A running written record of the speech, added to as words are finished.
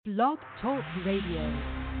Blog Talk Radio.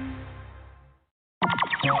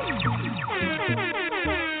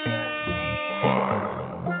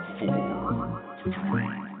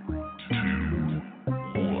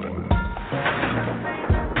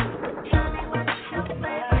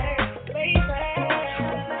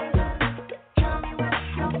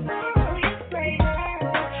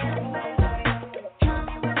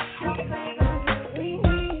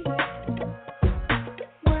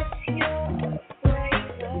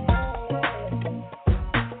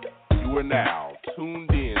 Now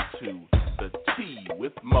tuned in to the Tea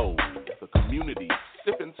with Mo, the community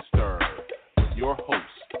sip and stir with your host,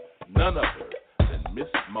 none other than Miss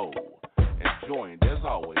Mo, and joined as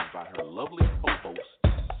always by her lovely co-host,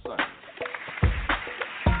 Sunny.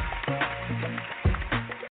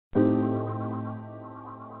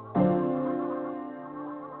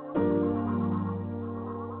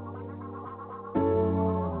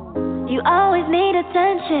 You always need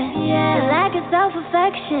attention, yeah. Lacking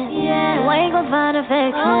self-affection, yeah. You ain't gon' find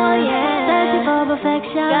affection, oh yeah. Searching for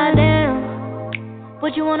perfection, goddamn.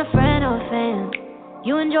 But you want a friend or a fan?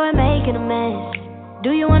 You enjoy making a mess.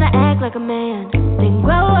 Do you wanna act like a man? Then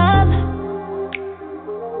grow up.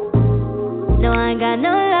 No, I ain't got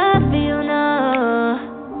no love for you, no.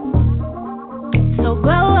 So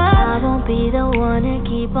grow up. I won't be the one to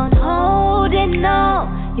keep on holding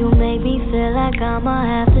on. You make me feel like I'ma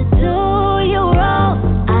have to do you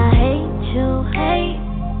wrong. I hate you, stay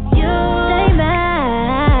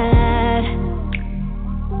mad,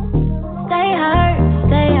 stay hurt.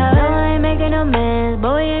 No, I ain't making amends,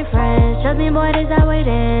 but we ain't friends. Trust me, boy, this how it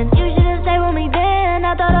ends. You should've stayed with me then.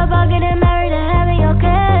 I thought about getting married and having your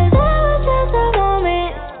kids. That was just a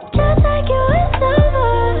moment, just like you, it's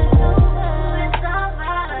over.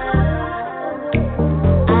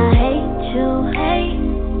 I hate you,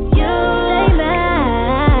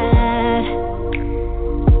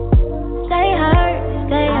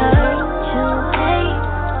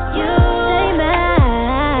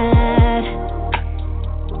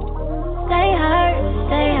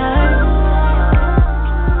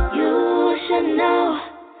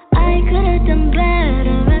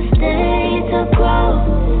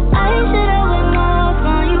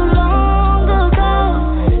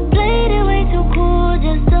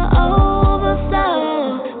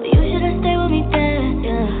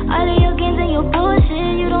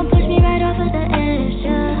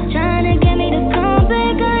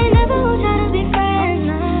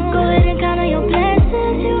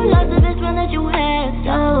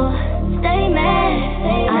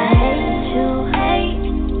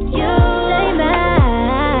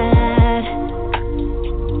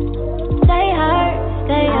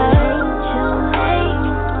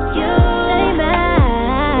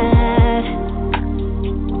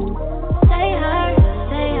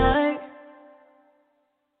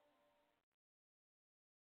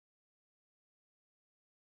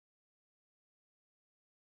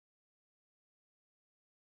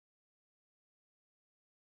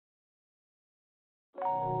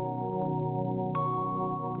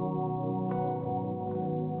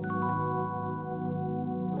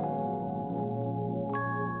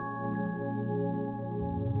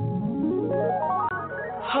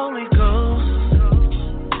 Holy Ghost,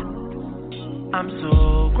 I'm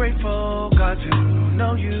so grateful, God, to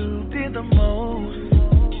know you did the most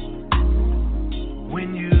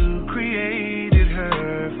when you created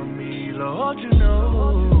her for me, Lord. You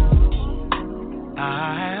know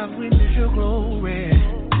I have witnessed your glory,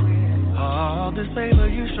 all this favor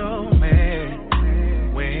you showed me.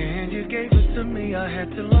 When you gave it to me, I had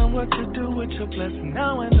to learn what to do with your blessing.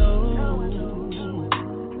 Now I know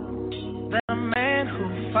that a man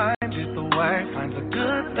who finds his wife finds a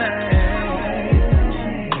good thing.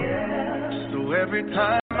 So every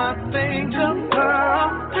time I think of her,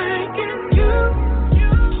 I'm thinking you.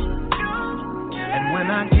 And when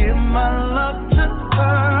I give my love to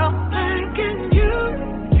her, I'm thinking you.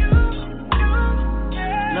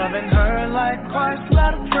 Loving her like Christ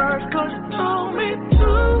loved church, 'cause you told me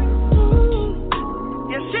to.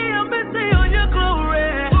 Yeah, she helped me see all your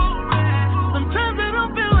glory. Sometimes I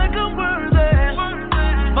don't feel like I'm worthy,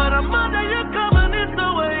 but I'm under your covenant, so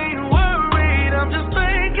I ain't worried. I'm just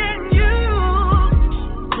thanking you.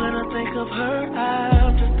 When I think of her,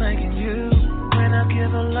 I'm just thanking you. When I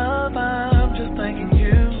give her love, I'm just thanking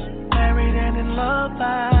you. Married and in love,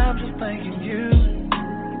 I'm just thanking you.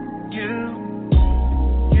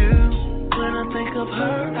 When I think of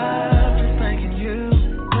her,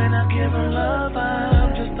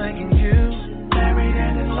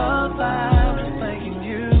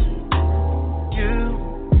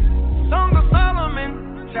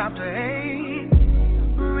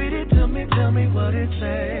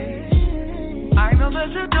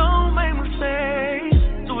 pleasure, don't make mistakes.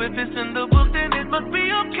 So if it's in the book, then it must be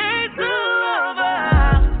okay to love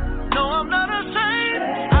her. No, I'm not ashamed.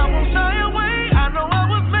 I won't shy away. I know I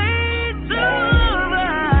was made to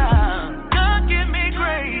love. God give me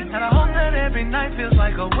grace, and I hope that every night feels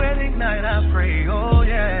like a wedding night. I pray, oh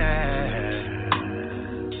yeah.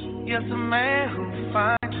 Yes, a man who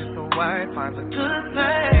finds just a wife finds a good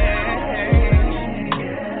thing.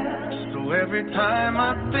 So every time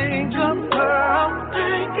I think of her, I'm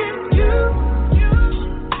thinking you.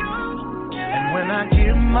 And when I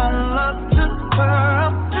give my love to her,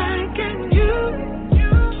 I'm thinking you.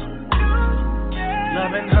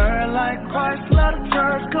 Loving her like Christ loved the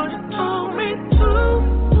church, 'cause you told me to.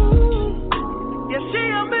 Yeah, she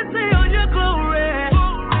a missy on your glory.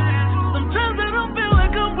 Sometimes I don't feel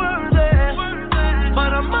like I'm worthy,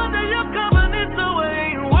 but I'm under your covenant, so I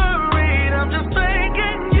ain't worried. I'm just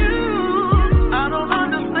thanking you. I don't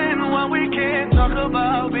understand why we can't talk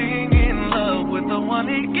about being in love with the one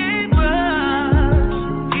he gave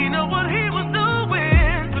us. He know what he was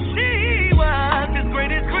doing, but she was his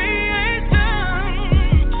greatest creation.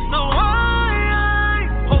 So I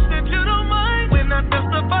hope that you don't mind when I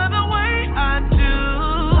testify the way I do.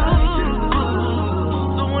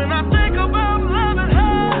 So when I think about loving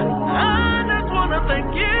her, I just wanna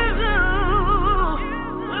thank you.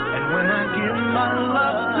 And when I give my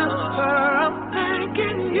love to her, I'm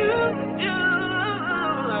thanking you.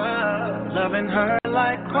 Loving her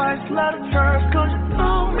like Christ loved the church, 'cause you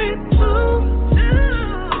told me to.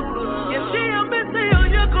 Yeah, she a missy on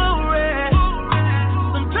your glory.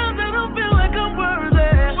 Sometimes I don't feel like I'm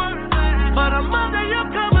worthy, but I'm under your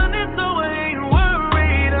covenant, so I ain't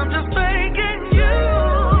worried. I'm just thanking you.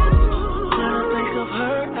 When I think of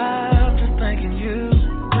her, I'm just thanking you.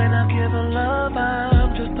 When I give her love,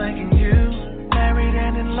 I'm just thanking you. Married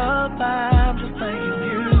and in love, I'm just thanking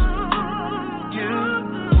you.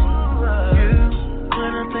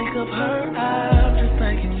 When I think of her, I'm just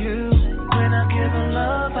thanking you. When I give her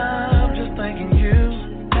love, I'm just thanking you.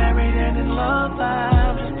 Married and in love,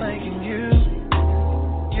 I'm just thanking you.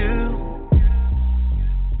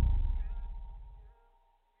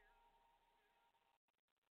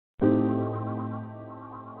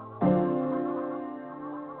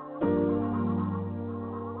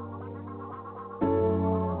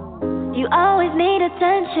 You always need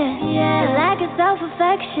attention, yeah. You're lacking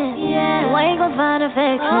self-affection, yeah. You ain't gon' find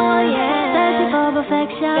affection, oh yeah. Searching for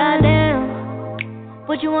perfection, goddamn.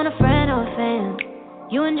 Would you want a friend or a fan?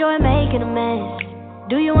 You enjoy making a mess.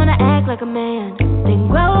 Do you wanna act like a man? Then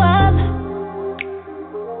grow up.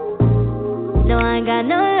 No, I ain't got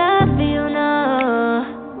no love for you, no.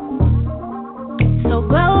 So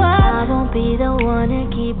grow up. I won't be the one to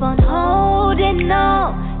keep on holding,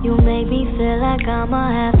 no. You make me feel like I'ma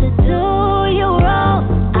have to do you wrong.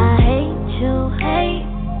 I hate you, stay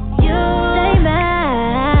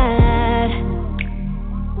mad,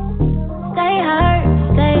 stay hurt.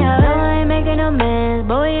 No, I ain't making amends,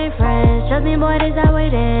 but we ain't friends. Trust me, boy, this how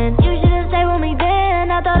it ends. You should've stayed with me then.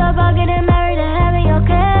 I thought about getting married and having your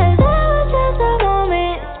kids. That was just a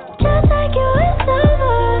moment, just like you, it's over.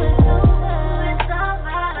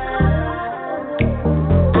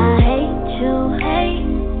 I hate you, stay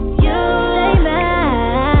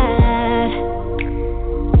mad,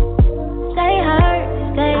 stay hurt.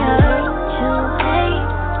 You hate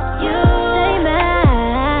you, stay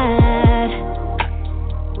mad,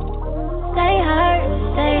 stay hurt.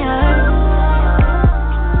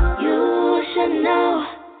 You should know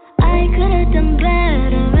I could've done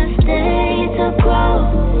better and stayed to grow.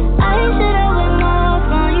 I should've went more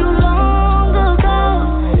from you long ago.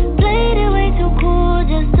 Played it way too cool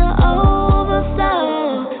just to overflow.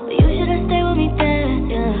 But you should've stayed with me then,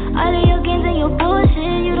 yeah. All of your games and your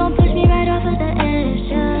bullshit, you don't push me right off of the edge,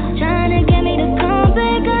 yeah. Trying to get me to come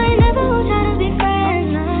back, I ain't never gonna try to be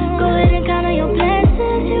friends. Go ahead and count on your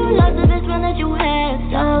blessings. You lost the best one that you had,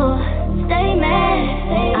 so stay mad.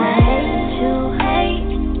 I hate you, stay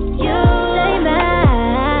mad.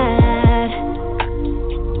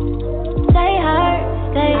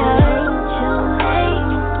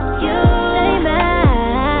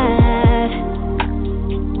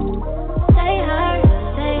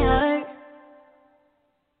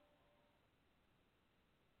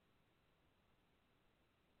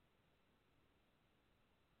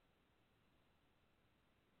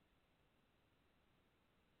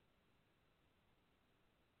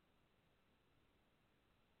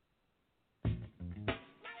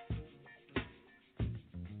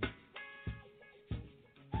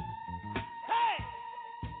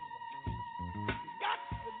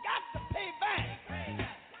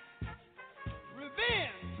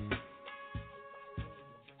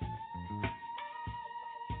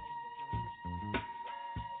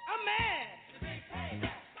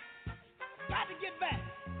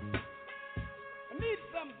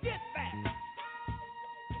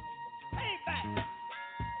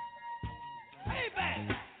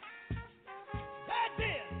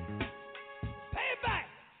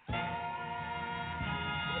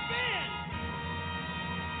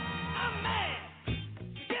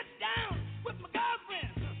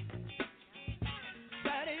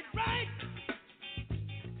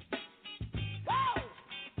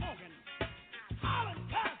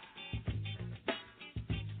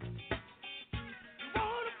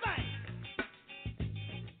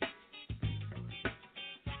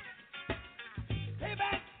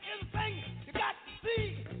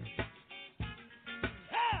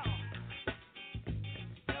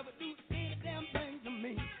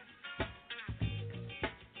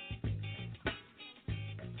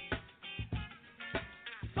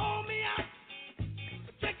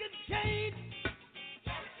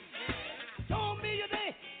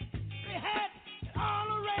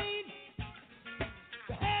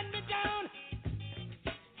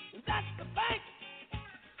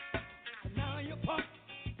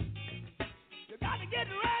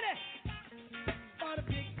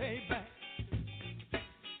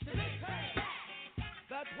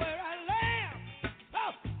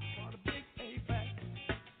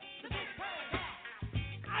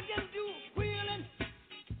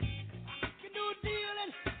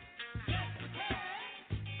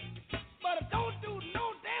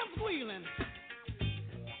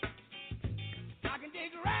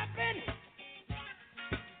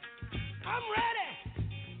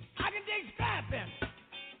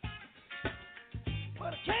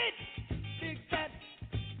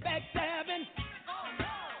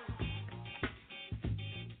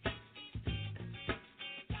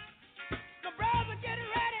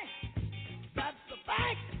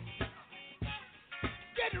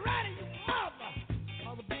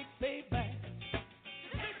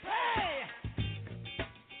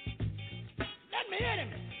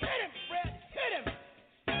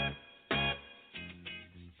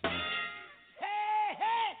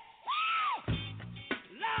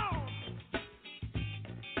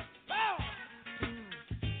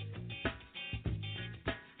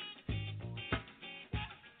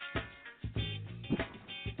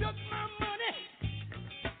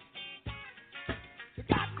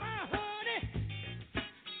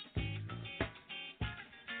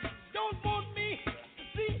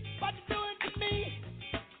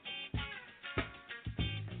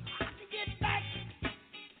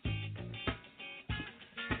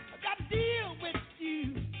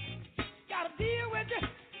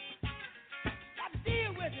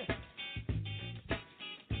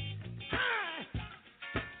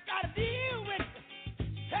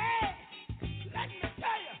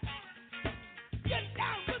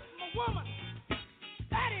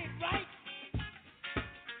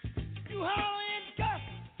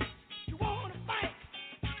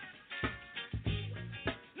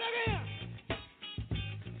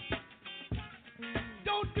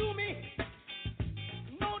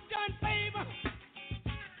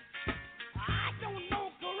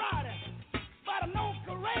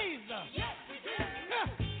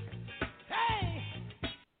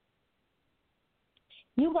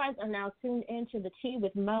 You guys are now tuned into the Tea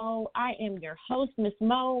with Mo. I am your host, Miss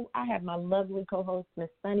Mo. I have my lovely co-host, Miss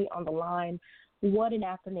Sunny, on the line. What an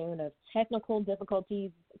afternoon of technical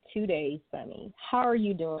difficulties today, Sunny. How are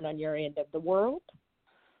you doing on your end of the world?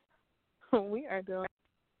 We are doing.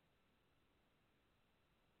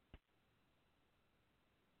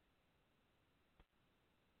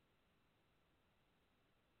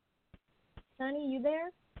 Sunny, you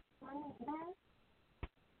there?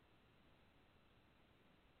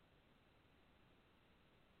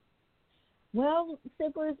 Well,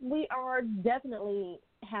 Sippers, we are definitely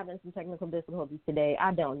having some technical difficulties today.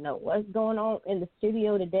 I don't know what's going on in the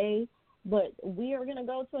studio today, but we are going to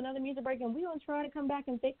go to another music break, and we're going to try to come back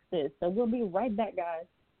and fix this. So we'll be right back, guys.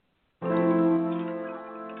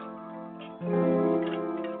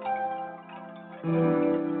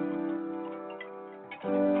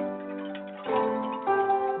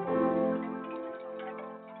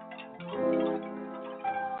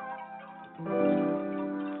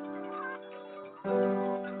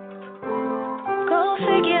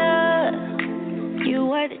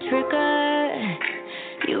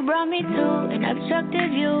 Me to an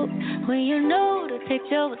obstructive view when you knew the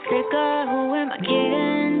picture was thicker. Who am I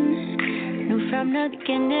kidding? Knew from the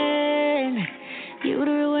beginning you'd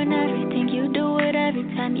ruin everything. You do it every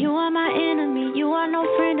time. You are my enemy. You are no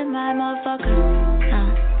friend of mine, motherfucker.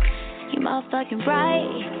 You motherfucking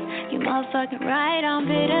right. You motherfucking right. I'm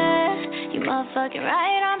bitter. You motherfucking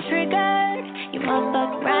right. I'm triggered. You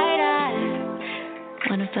motherfucking right. I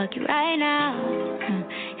wanna fuck you right now.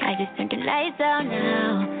 I just turned the lights out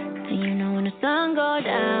now. And you know when the sun goes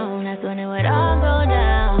down, that's when it would all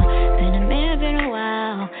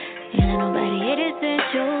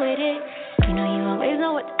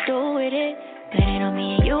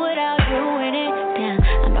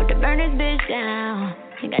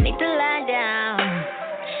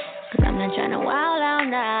not trying to wild out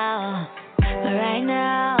now, but right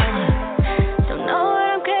now, don't know what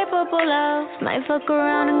I'm capable of. Might fuck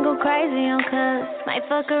around and go crazy on cuz. Might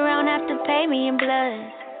fuck around, have to pay me in blood.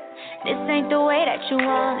 This ain't the way that you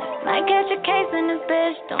want it. Might catch a case in this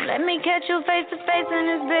bitch. Don't let me catch you face to face in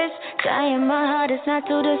this bitch. Trying my hardest not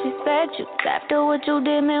to disrespect you. After what you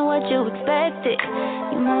did, man, what you expected.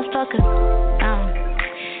 You motherfucker,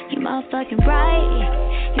 you motherfucking right.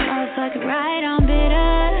 You motherfucking right, I'm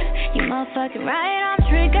bitter. You motherfucking right, I'm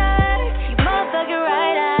triggered. You motherfucking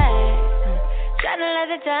right, tryna let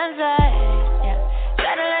the time slide. Yeah,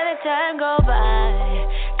 tryna let the time go by.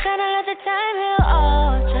 Tryna let the time heal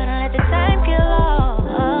all. Tryna let the time kill all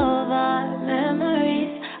of our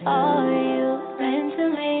memories. All you meant to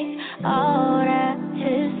me. All that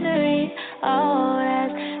history. All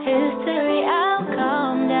that's history. I'll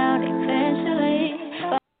calm down eventually.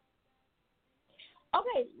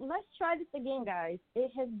 Okay, let's try this again, guys.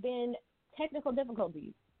 It has been technical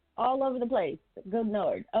difficulties all over the place. Good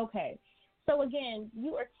Lord. Okay. So again,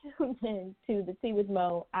 you are tuned in to the Tea with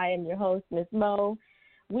Mo. I am your host, Miss Mo.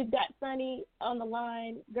 We've got Sunny on the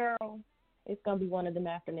line. Girl, it's going to be one of them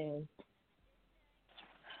afternoons.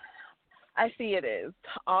 I see it is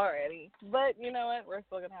already. But you know what? We're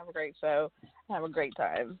still going to have a great show, have a great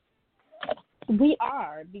time. We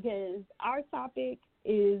are, because our topic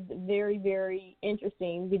is very, very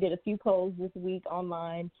interesting. We did a few polls this week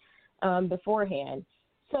online beforehand.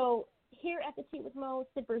 So here at the Tea with Mo,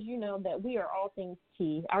 sippers, you know that we are all things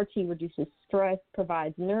tea. Our tea reduces stress,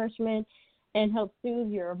 provides nourishment, and helps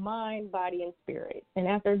soothe your mind, body, and spirit. And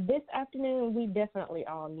after this afternoon, we definitely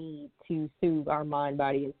all need to soothe our mind,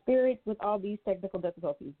 body, and spirit with all these technical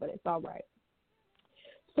difficulties, but it's all right.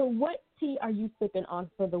 So what tea are you sipping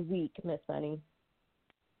on for the week, Miss Sunny?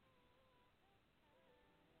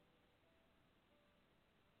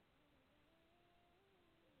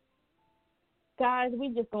 Guys, we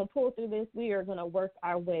just going to pull through this. We are going to work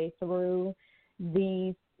our way through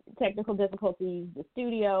these technical difficulties. The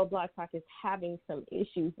studio, Black Talk, is having some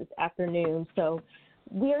issues this afternoon, so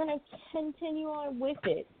we're going to continue on with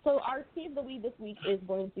it. So our tea of the week this week is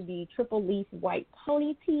going to be triple leaf white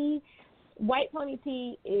pony tea. White pony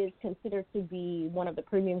tea is considered to be one of the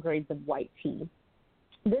premium grades of white tea.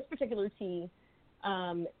 This particular tea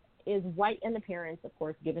is white in appearance, of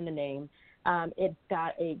course, given the name. It's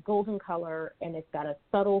got a golden color, and it's got a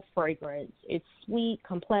subtle fragrance. It's sweet,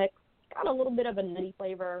 complex, got a little bit of a nutty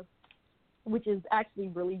flavor, which is actually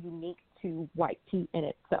really unique to white tea in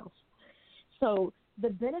itself. So the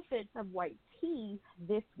benefits of white tea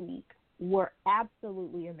this week were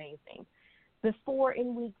absolutely amazing. Before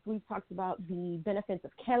in weeks, we've talked about the benefits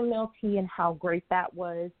of chamomile tea and how great that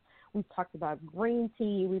was. We've talked about green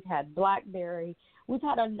tea. We've had blackberry. We've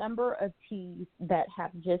had a number of teas that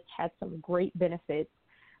have just had some great benefits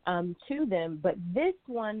to them. But this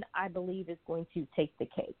one, I believe, is going to take the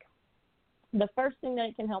cake. The first thing that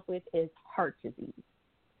it can help with is heart disease.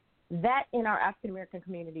 That, in our African-American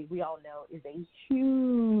community, we all know, is a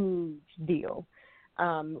huge deal.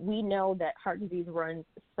 We know that heart disease runs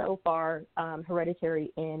so far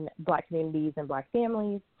hereditary in Black communities and Black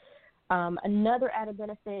families. Another added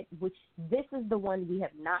benefit, which this is the one we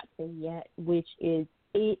have not seen yet, which is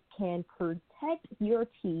it can protect your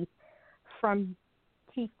teeth from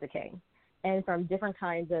teeth decay and from different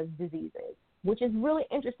kinds of diseases, which is really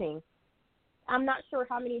interesting. I'm not sure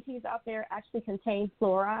how many teas out there actually contain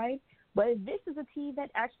fluoride, but this is a tea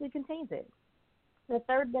that actually contains it. The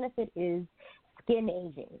third benefit is skin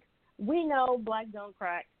aging. We know Black don't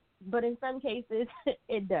crack, but in some cases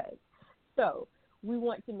it does. So we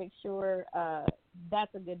want to make sure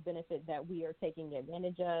that's a good benefit that we are taking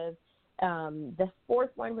advantage of. The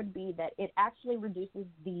fourth one would be that it actually reduces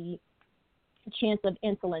the chance of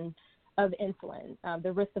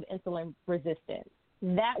the risk of insulin resistance.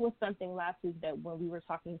 That was something last week that when we were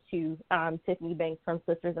talking to Tiffany Banks from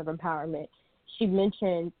Sisters of Empowerment, she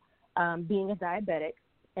mentioned being a diabetic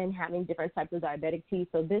and having different types of diabetic tea.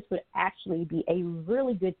 So this would actually be a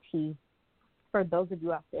really good tea for those of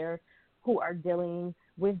you out there who are dealing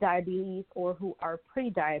with diabetes or who are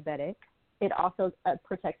pre-diabetic. It also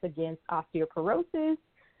protects against osteoporosis.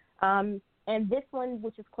 And this one,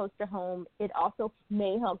 which is close to home, it also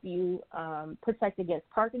may help you protect against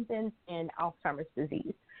Parkinson's and Alzheimer's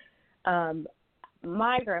disease.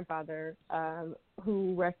 My grandfather,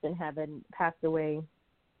 who rests in heaven, passed away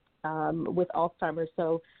with Alzheimer's.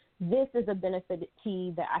 So this is a benefit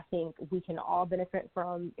tea that I think we can all benefit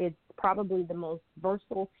from. It's probably the most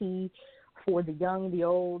versatile tea for the young, the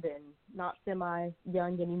old, and not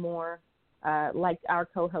semi-young anymore. Like our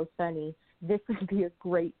co-host, Sunny, this would be a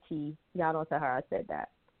great tea. Y'all don't tell her I said that.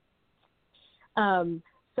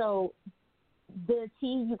 So the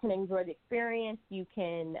tea, you can enjoy the experience. You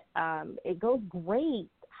can, it goes great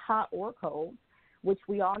hot or cold, which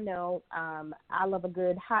we all know. I love a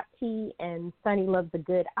good hot tea, and Sunny loves a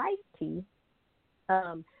good iced tea.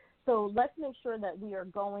 So let's make sure that we are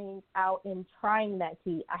going out and trying that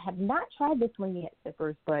tea. I have not tried this one yet,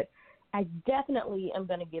 Sippers, but I definitely am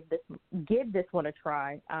going to give this one a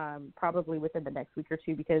try, probably within the next week or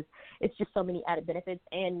two, because it's just so many added benefits,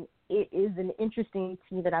 and it is an interesting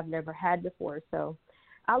tea that I've never had before. So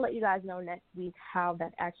I'll let you guys know next week how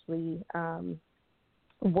that actually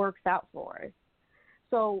works out for us.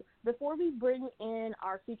 So before we bring in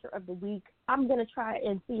our feature of the week, I'm going to try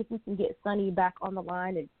and see if we can get Sunny back on the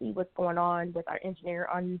line and see what's going on with our engineer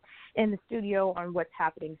in the studio on what's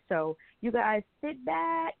happening. So you guys sit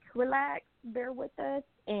back, relax, bear with us,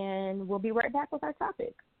 and we'll be right back with our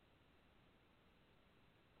topic.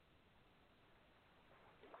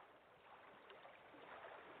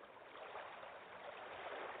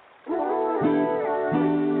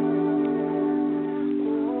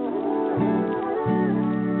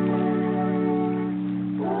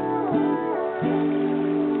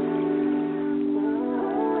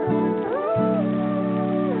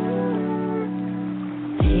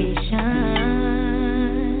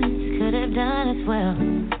 Done as well,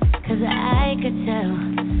 'cause I could tell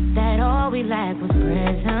that all we lacked was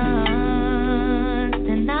presence.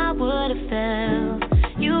 Then I would have felt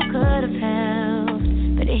you could have helped,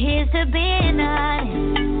 but here's to being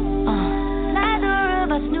honest. Neither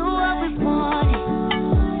of us knew what we wanted,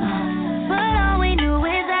 but all we knew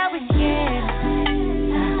is that we scared.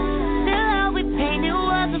 Still all we painted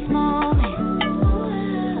was a moment,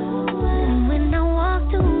 and when I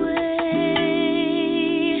walked away,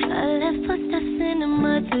 footsteps in the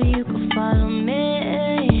mud so you could follow me.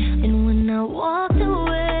 And when I walked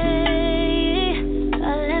away,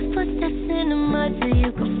 I left footsteps in the mud so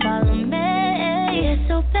you could follow me. Yeah,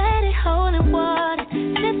 so bad at holding water,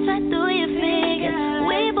 slips right through your fingers.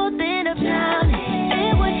 We both end up drowning.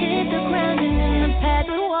 It would hit the ground and then the path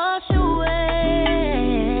would wash away.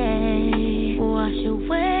 Wash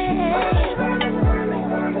away.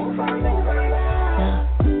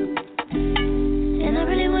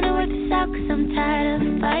 Out 'cause I'm tired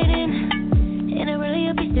of fighting, and I really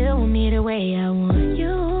hope you still want me the way I want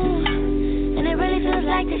you. And it really feels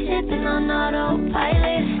like the ship is on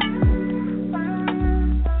autopilot,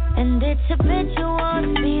 and it's habitual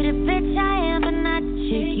to be the bitch I am, but not the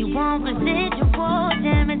chick you want. Residual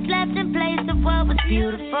damage left in place of what was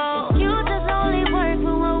beautiful. Excuses only work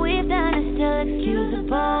when what we've done is still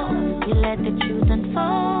excusable. We let the truth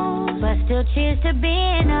unfold, but still cheers to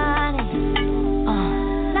being honest.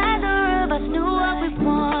 Us knew what we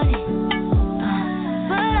wanted,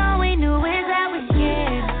 but all we knew is that we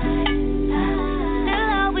scared. Still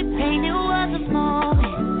all we painted was a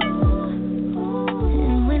moment,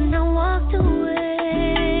 and when I walked away,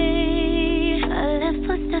 I left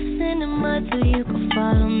footsteps in the mud so you could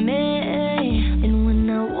follow me. And when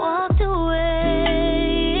I walked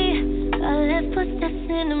away, I left footsteps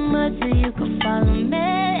in the mud so you could follow me.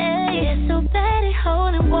 Yeah, so bad at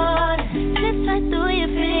holding water, slips right through your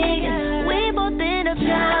fingers. We both end up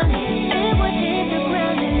drowning. It would hit the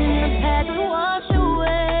ground and the path would wash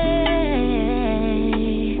away.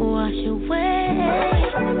 Wash away.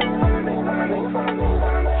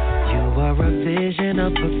 You are a vision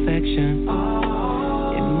of perfection.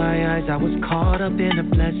 In my eyes, I was caught up in a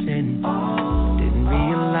blessing. Didn't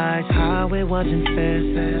realize how it wasn't fair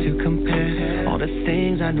to compare all the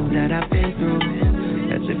things I knew that I've been through,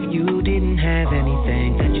 as if you didn't have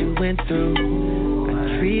anything that you went through.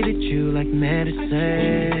 Treated you like medicine,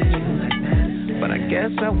 but I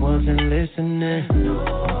guess I wasn't listening.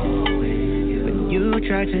 When you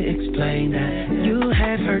tried to explain that you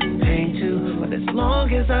had hurt and pain too, but as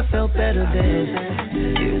long as I felt better then,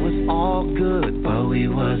 it was all good, but we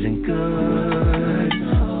wasn't good.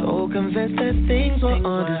 So convinced that things were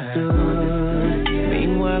understood.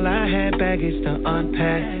 Meanwhile, I had baggage to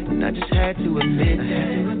unpack, and I just had to admit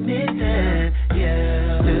that,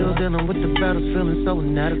 yeah. Still dealing with the battles, feeling so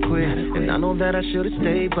inadequate. And I know that I should've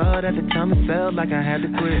stayed, but at the time it felt like I had to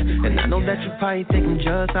quit. And I know that you probably think I'm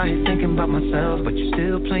just out here thinking about myself, but you're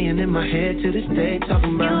still playing in my head to this day,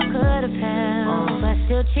 talking about you could have helped, but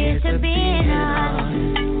still cheers to being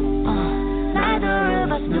honest. Neither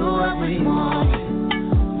of us knew what we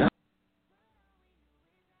wanted.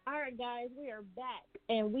 All right, guys, we are back,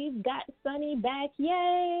 and we've got Sunny back.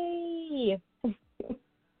 Yay!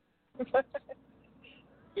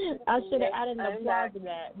 I should have added an applause to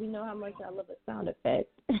that. We know how much I love a sound effect.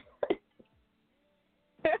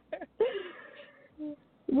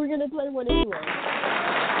 We're going to play one anyway.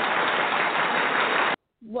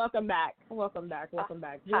 Welcome back. We are not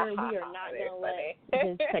going to let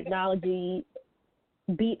this technology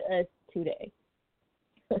beat us today.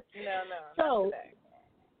 No, not today.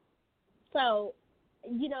 So,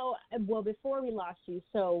 well, before we lost you,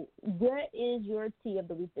 so what is your tea of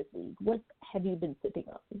the week this week? What have you been sipping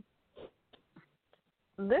on?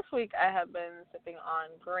 This week I have been sipping on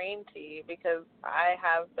green tea because I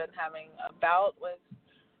have been having a bout with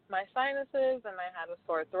my sinuses, and I had a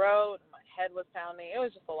sore throat, and my head was pounding. It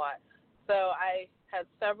was just a lot. So I had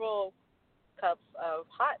several cups of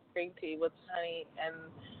hot green tea with honey, and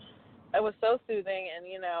it was so soothing. And,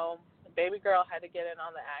 baby girl had to get in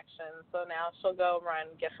on the action. So now she'll go run,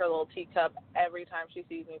 get her little teacup every time she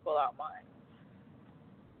sees me pull out mine.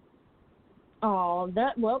 Oh,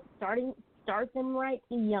 start them right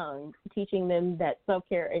young, teaching them that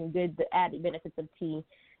self-care and the added benefits of tea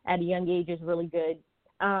at a young age is really good.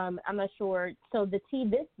 I'm not sure. So the tea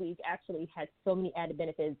this week actually had so many added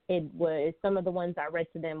benefits. Some of the ones I read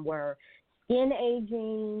to them were skin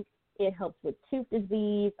aging. It helps with tooth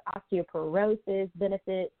disease, osteoporosis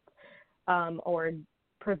benefits, or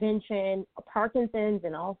prevention, Parkinson's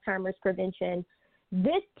and Alzheimer's prevention.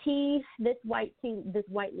 This white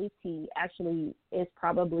leaf tea actually is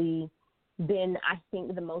probably been, I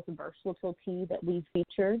think, the most versatile tea that we've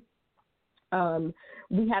featured.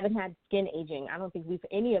 We haven't had skin aging. I don't think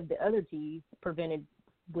any of the other teas prevented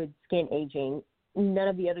with skin aging. None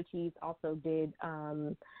of the other teas also did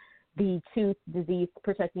the tooth disease,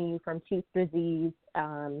 protecting you from tooth disease,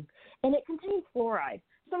 and it contains fluoride.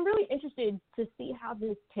 So I'm really interested to see how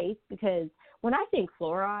this tastes, because when I think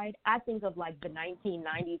fluoride, I think of like the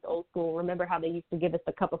 1990s old school. Remember how they used to give us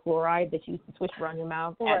a cup of fluoride that you used to swish around your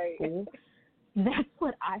mouth at school? That's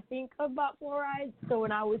what I think about fluoride. So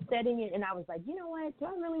when I was setting it, and I was like, you know what, do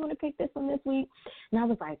I really want to pick this one this week? And I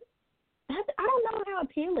was like, I don't know how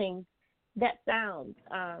appealing that sounds,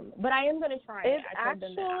 but I am going to try it. I told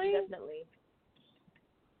them that I'm definitely.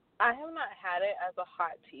 I have not had it as a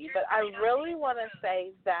hot tea, but I really want to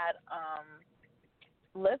say that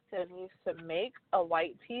Lipton used to make a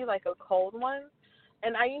white tea, like a cold one,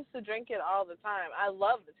 and I used to drink it all the time. I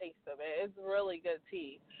love the taste of it. It's really good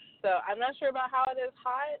tea. So I'm not sure about how it is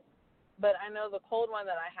hot, but I know the cold one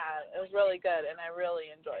that I had, it was really good, and I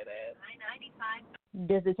really enjoyed it.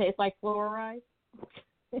 Does it taste like fluoride?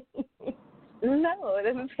 No, it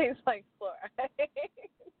doesn't taste like fluoride.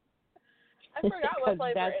 I forgot what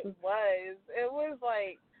flavor it was. It was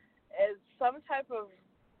like some type of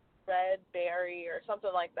red berry or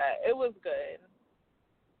something like that. It was good.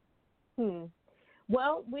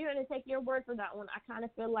 Well, we're going to take your word for that one. I kind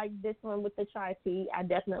of feel like this one with the chai tea, I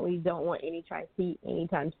definitely don't want any chai tea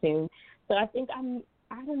anytime soon. So I think I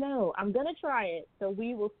don't know. I'm going to try it. So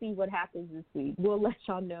we will see what happens this week. We'll let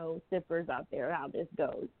y'all know, sippers out there, how this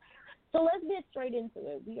goes. So let's get straight into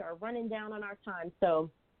it. We are running down on our time. So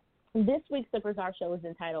this week's Sippers Our Show is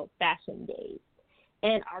entitled Fashion Daze.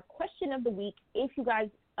 And our question of the week, if you guys,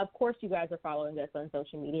 of course you guys are following us on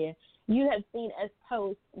social media, you have seen us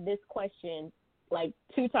post this question like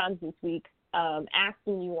 2 times this week,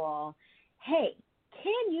 asking you all, hey,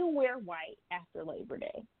 can you wear white after Labor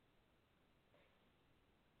Day?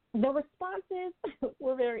 The responses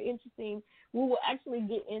were very interesting. We will actually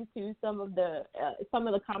get into some of the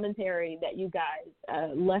commentary that you guys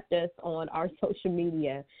left us on our social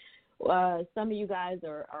media. Some of you guys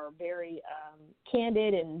are very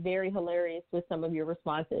candid and very hilarious with some of your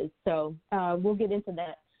responses. So we'll get into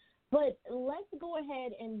that. But let's go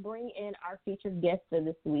ahead and bring in our featured guest for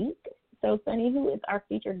this week. So, Sunny, who is our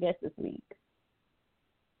featured guest this week?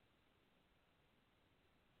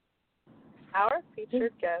 Our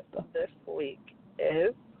featured guest this week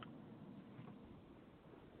is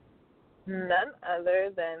none other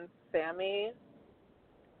than Sammy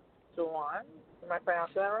Dewan. Am I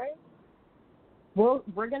pronouncing that right? Well,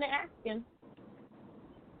 we're going to ask him.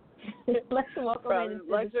 Let's welcome him into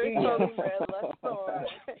Luxury Clothing Brand, Let's Go.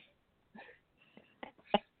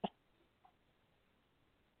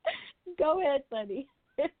 Go ahead, Sunny.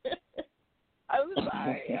 I'm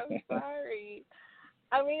sorry.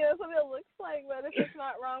 I mean, that's what it looks like, but if it's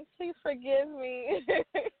not wrong, please forgive me.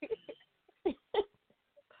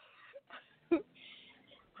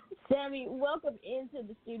 Sammy, welcome into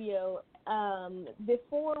the studio.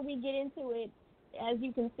 Before we get into it, as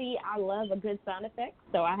you can see, I love a good sound effect,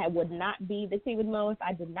 so I would not be the Tea with Mo if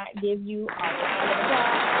I did not give you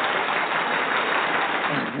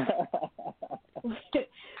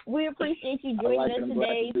We appreciate you joining us today.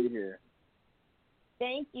 Glad to be here.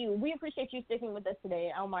 Thank you. We appreciate you sticking with us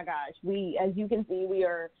today. Oh my gosh, as you can see, we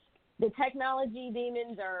are The technology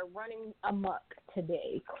demons are running amok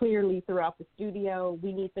today, clearly throughout the studio.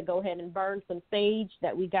 We need to go ahead and burn some sage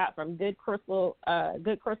that we got from Good Crystal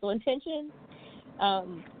Intentions.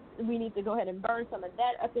 We need to go ahead and burn some of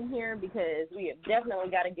that up in here because we have definitely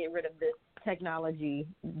got to get rid of this technology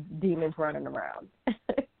demons running around.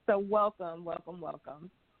 So welcome.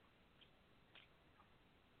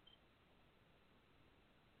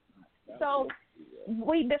 So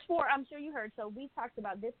before, I'm sure you heard, so we talked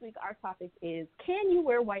about this week, our topic is, can you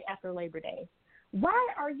wear white after Labor Day? Why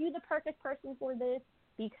are you the perfect person for this?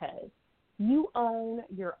 Because you own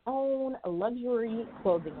your own luxury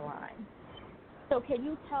clothing line. So can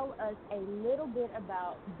you tell us a little bit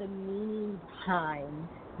about the meaning behind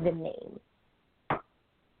the name?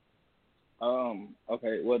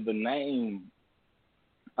 Okay, well, the name,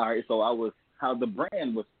 all right, so how the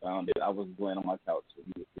brand was founded, I was laying on my couch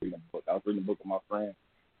and reading a book. I was reading a book with my friend,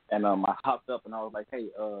 and I hopped up and I was like, hey,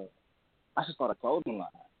 I should start a clothing line.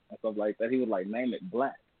 And stuff like that. He was like, name it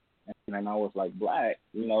Black. And then I was like, Black,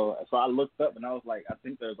 so I looked up and I was like, I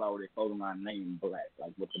think there's already a clothing line named Black,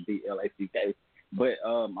 like with the BLACK. But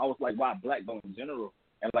I was like, why Black though in general?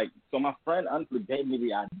 And like, so my friend honestly gave me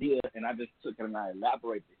the idea, and I just took it and I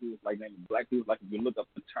elaborated. He was like, name it Black. He was like, if you look up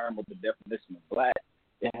the term of the definition of Black,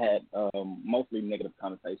 it had mostly negative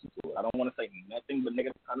connotations to it. I don't want to say nothing but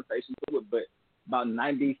negative connotations to it, but about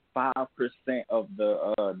 95% of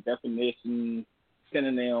the definitions,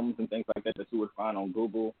 synonyms, and things like that you would find on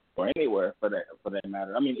Google or anywhere for that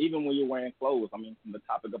matter. I mean, even when you're wearing clothes, I mean, from the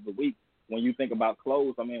topic of the week, when you think about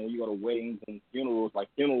clothes, I mean, when you go to weddings and funerals, like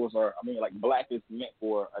funerals are, I mean, like Black is meant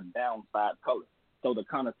for a downside color. So the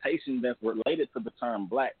connotation that's related to the term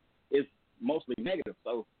Black is mostly negative.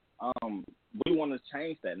 So we want to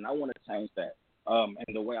change that, and I want to change that. And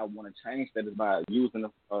the way I want to change that is by using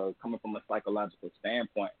coming from a psychological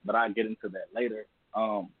standpoint, but I'll get into that later.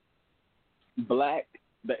 Black,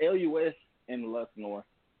 the LUS in Lust North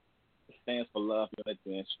stands for love,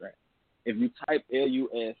 unity, and strength. If you type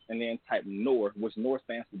LUS and then type NOR, which NOR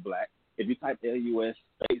stands for Black, if you type LUS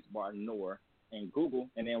spacebar NOR in Google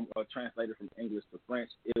and then translate it from English to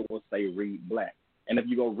French, it will say read Black. And if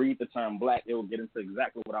you go read the term Black, it will get into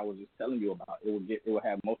exactly what I was just telling you about. It will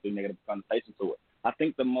have mostly negative connotations to it. I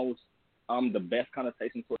think the best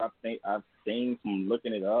connotation to it I've seen from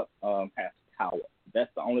looking it up has power.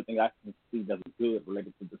 That's the only thing I can see that's good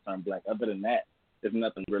related to the term Black. Other than that, there's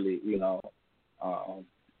nothing really,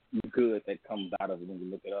 good that comes out of it when you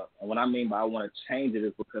look it up. And what I mean by I want to change it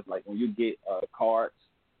is because, like, when you get cards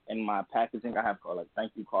in my packaging, I have like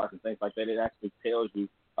thank you cards and things like that. It actually tells you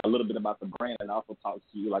a little bit about the brand and also talks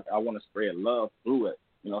to you like I want to spread love through it,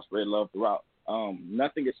 spread love throughout.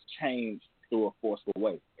 Nothing is changed through a forceful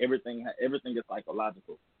way. Everything is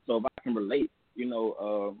psychological. So if I can relate,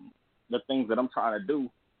 the things that I'm trying to do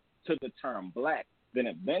to the term Black, then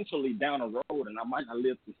eventually down the road, and I might not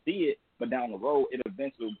live to see it, but down the road, it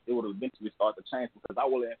will eventually start to change because I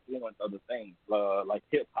will influence other things like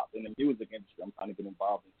hip hop in the music industry. I'm trying to get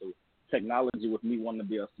involved into technology with me wanting to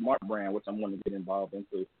be a smart brand, which I'm wanting to get involved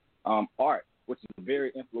into. Art, which is a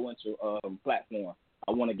very influential platform.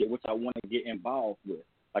 I want to get involved with.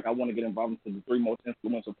 Like I want to get involved into the 3 most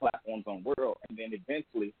influential platforms on the world, and then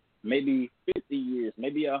eventually, maybe 50 years,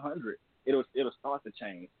 maybe 100, it'll start to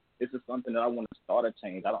change. This is something that I want to start a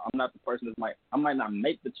change. I'm not the person I might not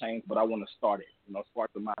make the change, but I want to start it.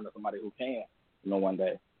 Spark the mind of somebody who can, one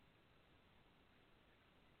day.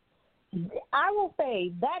 I will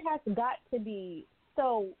say that has got to be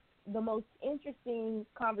the most interesting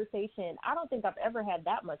conversation. I don't think I've ever had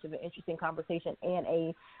that much of an interesting conversation and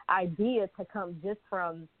a idea to come just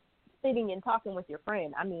from sitting and talking with your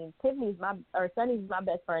friend. I mean, Sonny's my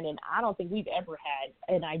best friend, and I don't think we've ever had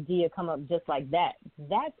an idea come up just like that.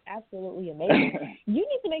 That's absolutely amazing. You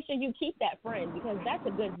need to make sure you keep that friend because that's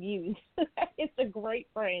a good view. It's a great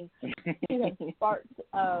friend who has sparked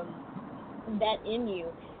that in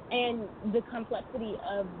you. And the complexity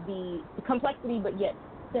but yet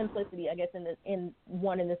simplicity, I guess, in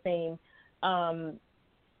one and the same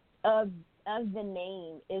of the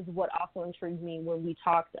name is what also intrigued me when we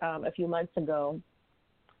talked a few months ago.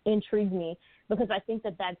 Intrigued me because I think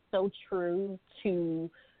that that's so true to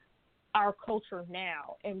our culture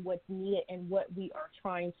now and what's needed and what we are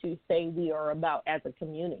trying to say we are about as a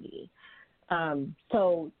community.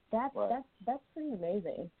 So that's pretty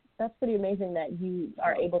amazing. That's pretty amazing that you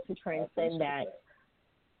are able to transcend that.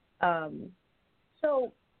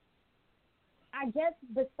 So I guess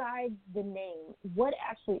besides the name, what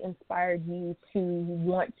actually inspired you to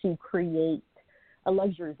want to create a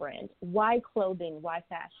luxury brand? Why clothing? Why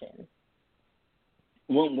fashion?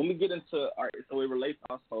 When we get into art, so it relates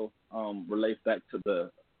back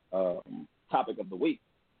to topic of the week.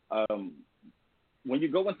 Um, when you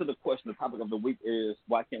go into the question, the topic of the week is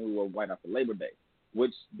why can't we wear white after Labor Day?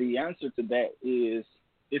 Which the answer to that is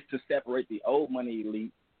to separate the old money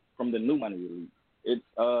elite from the new money elite. It's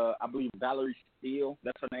I believe Valerie Steele,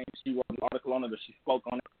 that's her name. She wrote an article on it, or she spoke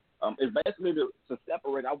on it. It's basically to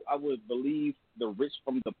separate. I would believe the rich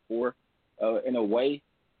from the poor in a way,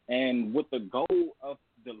 and what the goal of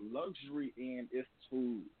the luxury end is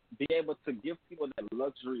to be able to give people that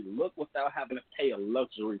luxury look without having to pay a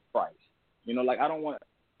luxury price. You know, like I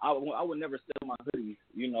would never sell my hoodies.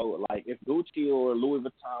 You know, like if Gucci or Louis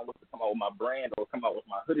Vuitton was to come out with my brand or come out with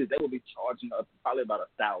my hoodies, they would be charging up probably about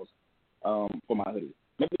 $1,000 for my hoodies,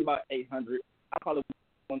 maybe about 800. I probably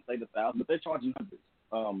wouldn't say the 1,000, but they're charging hundreds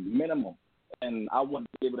minimum. And I want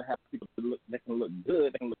to be able to have people that can look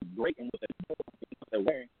good, that can look great in what they're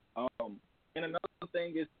wearing. And another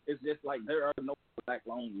thing is just like there are no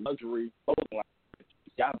black-owned luxury clothing lines.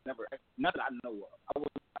 Y'all never, none that I know of.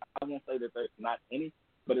 I won't say that there's not any,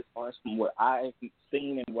 but as far as from what I've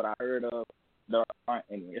seen and what I heard of, there aren't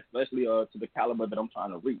any, especially to the caliber that I'm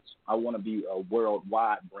trying to reach. I want to be a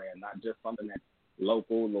worldwide brand, not just something that's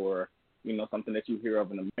local or, you know, something that you hear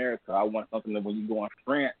of in America. I want something that when you go in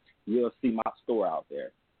France, you'll see my store out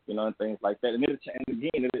there, you know, and things like that. And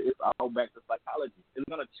again, it's all back to psychology. It's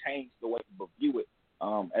going to change the way people view it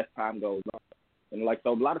as time goes on. And like,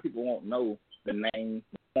 so a lot of people won't know the name.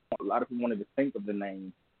 A lot of people won't even think of the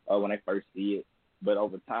name when they first see it, but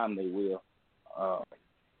over time they will.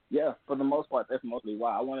 Yeah, for the most part, that's mostly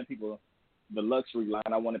why. I wanted people, the luxury line,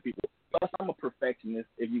 I wanted people, plus I'm a perfectionist,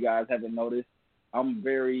 if you guys haven't noticed. I'm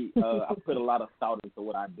very, I put a lot of thought into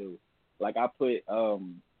what I do. Like I put,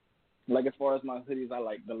 like as far as my hoodies, I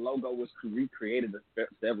like, the logo was recreated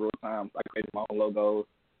several times. I created my own logos.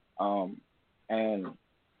 And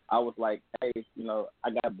I was like, hey, you know,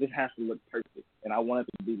 this has to look perfect. And I want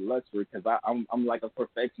it to be luxury because I'm like a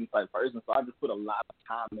perfection type person. So I just put a lot of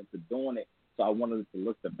time into doing it. So I wanted it to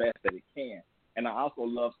look the best that it can. And I also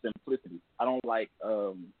love simplicity. I don't like,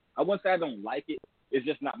 I wouldn't say I don't like it. It's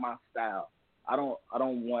just not my style. I don't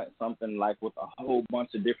want something like with a whole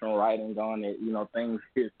bunch of different writings on it, you know, things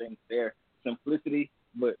here, things there. Simplicity,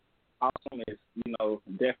 but awesome is, you know,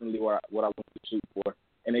 definitely what I want to shoot for.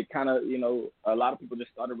 And it kind of, you know, a lot of people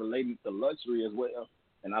just started relating to luxury as well,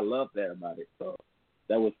 and I love that about it. So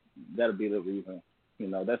that'll be the reason. You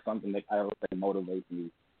know, that's something that I would say motivates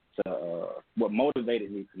me to what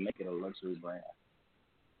motivated me to make it a luxury brand.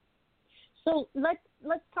 So let's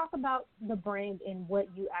talk about the brand and what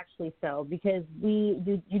you actually sell, because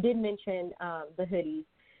you did mention the hoodies.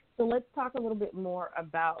 So let's talk a little bit more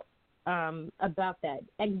about that.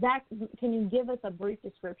 Can you give us a brief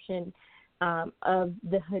description of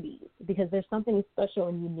the hoodies, because there's something special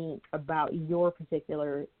and unique about your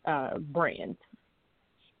particular brand.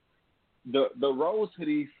 The Rose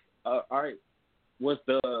hoodies, was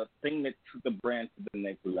the thing that took the brand to the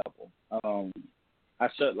next level. I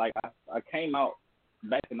came out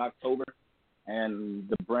back in October, and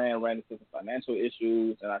the brand ran into some financial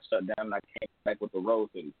issues, and I shut down, and I came back with the Rose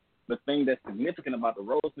hoodies. The thing that's significant about the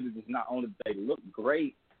Rose hoodies is not only that they look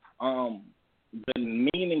great, the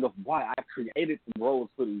meaning of why I created the rose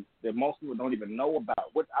hoodies that most people don't even know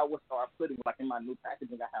about, which I will start putting, like in my new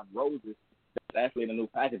packaging, I have roses that's actually in the new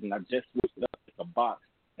packaging. I just switched it up. It's a box,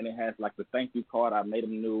 and it has like the thank you card. I made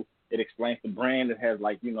them new. It explains the brand. It has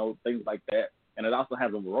like, you know, things like that. And it also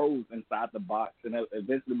has a rose inside the box, and it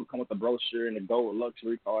eventually will come with a brochure and a gold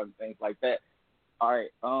luxury card and things like that. All right,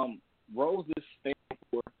 roses stand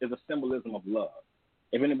for is a symbolism of love.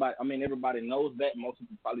 If anybody, everybody knows that. Most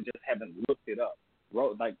people probably just haven't looked it up.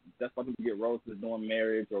 Like that's why people get roses during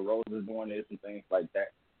marriage or roses during this and things like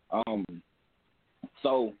that.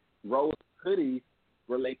 So rose hoodies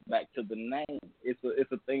relates back to the name.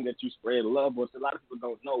 It's a thing that you spread love, which a lot of people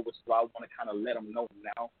don't know, which is why I want to kind of let them know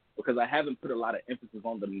now, because I haven't put a lot of emphasis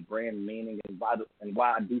on the brand meaning and why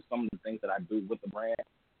I do some of the things that I do with the brand.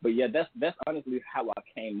 But yeah, that's honestly how I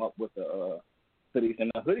came up with the hoodies.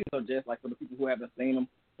 And the hoodies are just like, for the people who haven't seen them,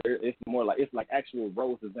 it's more like, it's like actual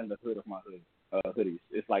roses in the hood of my hoodies.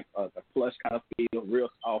 It's like a plush kind of feel, real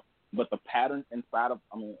soft, but the pattern inside of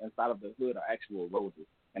the hood are actual roses,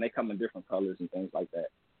 and they come in different colors and things like that.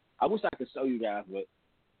 I wish I could show you guys, but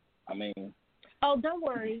oh, don't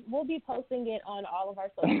worry, we'll be posting it on all of our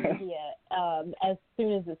social media as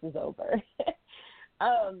soon as this is over.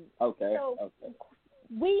 Okay.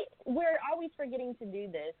 We're always forgetting to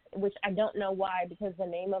do this, which I don't know why, because the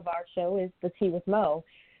name of our show is The Tea with Mo.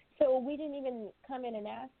 So we didn't even come in and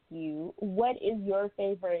ask you, what is your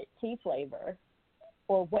favorite tea flavor,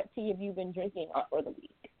 or what tea have you been drinking for the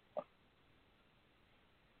week?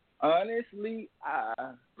 Honestly,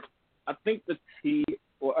 I think the tea,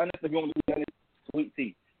 or honestly, if you want to be honest, sweet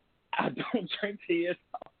tea. I don't drink tea at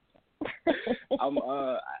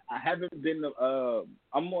all. I haven't been.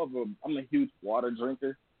 I'm a huge water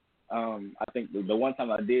drinker. I think the one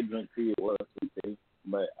time I did drink tea, it was sweet tea.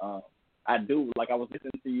 But I do, like, I was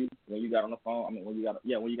listening to you when you got on the phone. I mean, when you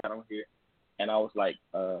got on here, and I was like,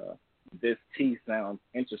 this tea sounds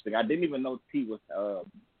interesting. I didn't even know tea was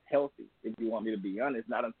healthy. If you want me to be honest,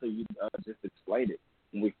 not until you just explained it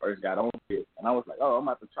when we first got on here, and I was like, oh, I'm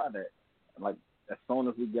about to try that. And like, as soon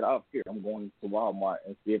as we get off here, I'm going to Walmart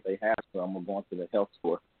and see if they have some. I'm going to the health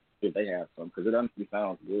store see if they have some, because it honestly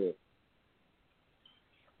sounds good.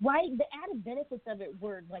 Right, the added benefits of it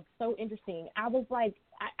were like so interesting. I was like,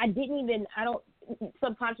 I don't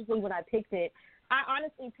subconsciously when I picked it, I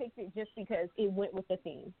honestly picked it just because it went with the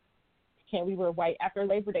theme. We were white after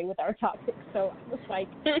Labor Day with our topic, so I was like,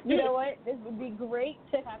 you know what, this would be great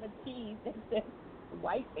to have a tea that says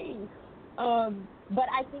white tea. But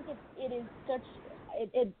I think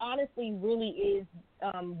it honestly really is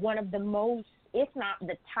one of the most, if not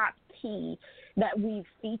the top tea that we've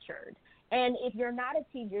featured. And if you're not a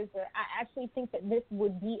tea drinker, I actually think that this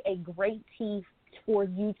would be a great tea for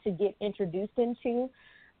you to get introduced into.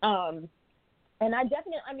 And I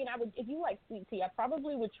would, if you like sweet tea, I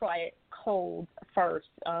probably would try it cold first,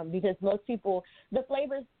 because most people, the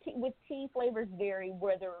flavors with tea flavors vary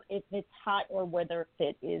whether if it's hot or whether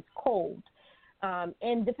it is cold.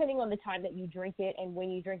 And depending on the time that you drink it and when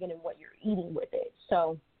you drink it and what you're eating with it.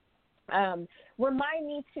 So remind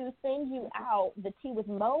me to send you out the Tea with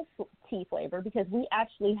Mo tea flavor, because we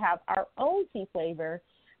actually have our own tea flavor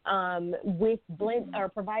with blend, or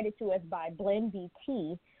provided to us by Blend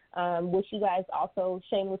BT, which you guys also,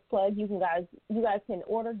 shameless plug, you guys can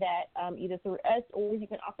order that either through us, or you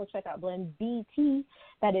can also check out Blend BT,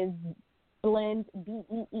 that is blend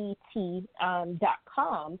BEET.com,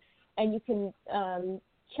 and you can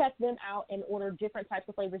check them out and order different types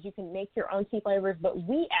of flavors. You can make your own tea flavors, but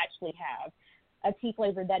we actually have a tea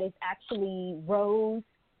flavor that is actually rose,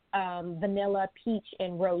 vanilla, peach,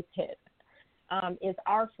 and rose hip. Is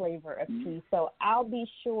our flavor of tea. So I'll be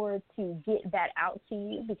sure to get that out to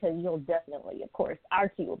you, because you'll definitely, of course, our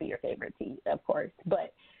tea will be your favorite tea, of course.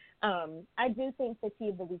 But I do think the tea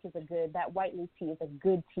of the week is that white leaf tea is a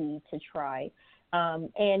good tea to try.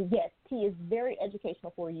 And yes, tea is very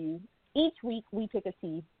educational for you. Each week we pick a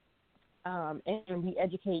tea and we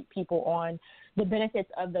educate people on the benefits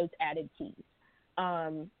of those added teas.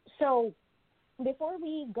 So before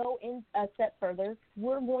we go in a step further,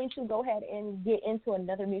 we're going to go ahead and get into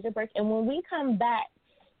another music break. And when we come back,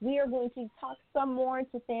 we are going to talk some more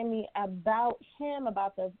to Sammy about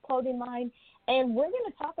the clothing line, and we're going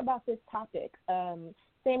to talk about this topic.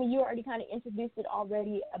 Sammy, you already kind of introduced it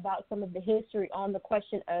already about some of the history on the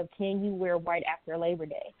question of can you wear white after Labor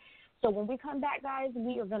Day. So when we come back, guys,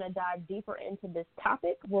 we are going to dive deeper into this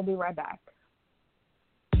topic. We'll be right back.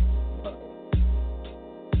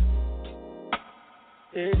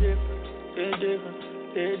 It's different, it's different,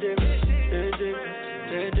 it's different, it's different,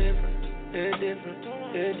 it's different, it's different,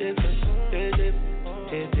 it's different, it's different.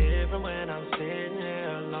 It's different when I'm sitting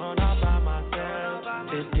here alone all by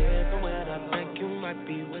myself. It's different when I think you might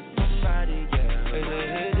be with somebody, yeah. It's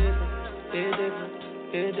different, it's different,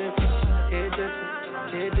 it's different, it's different,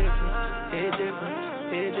 it's different, it's different,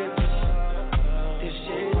 it's different. This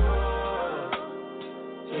shit,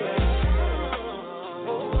 yeah.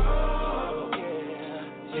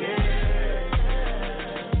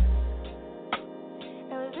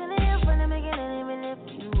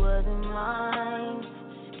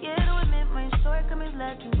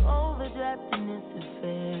 Like you overdraft and it's a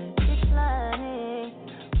fair declining.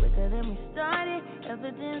 Quicker than we started,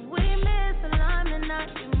 evidence we misaligned, and I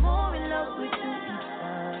get more in love with you each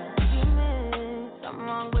time you miss. Something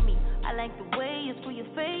wrong with me. I like the way you screw your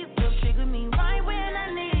face up, trigger me right when I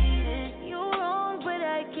need it. You're wrong, but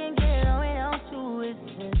I can't get on without you. It's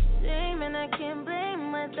the same, and I can't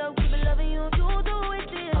blame myself. Keep loving you, you do it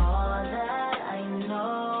this. All that I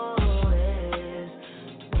know is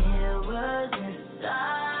mirrors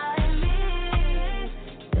inside me,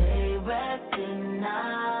 they recognize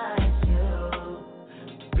you.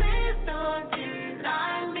 Please don't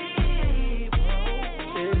deny me.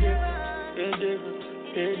 It's different, it's different,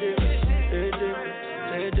 it's different, it's different,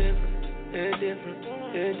 it's different, it's different,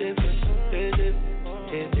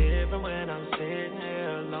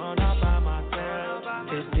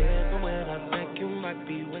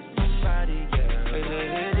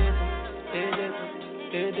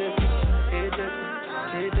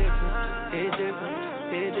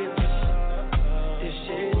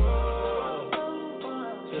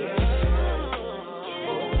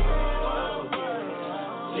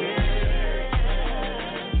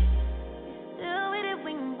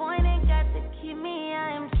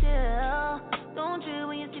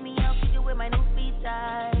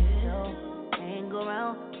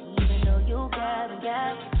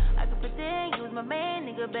 my man,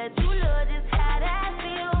 nigga, bet you love just how that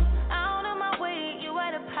feel. Out of my way, you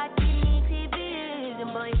out of pocket, need TV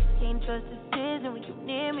vision, boy, can't trust decision when you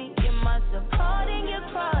near me. Get myself caught in your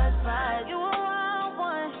crossfire. You a wild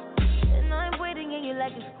one, and I'm waiting, and you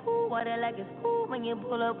like it's cool. Water like it's cool when you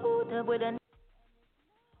pull up with a.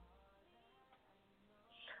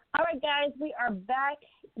 All right, guys, we are back.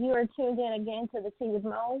 You are tuned in again to the Tea with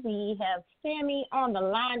Mo. We have Sammy on the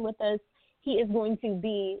line with us. He is going to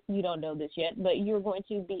be, you don't know this yet, but you're going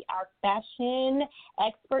to be our fashion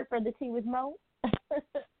expert for the Tea with Mo.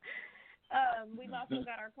 We've also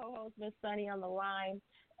got our co-host, Miss Sunny, on the line.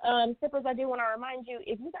 Sippers, I do want to remind you,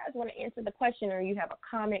 if you guys want to answer the question or you have a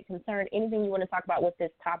comment, concern, anything you want to talk about with this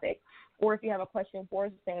topic, or if you have a question for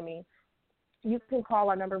Sammy, you can call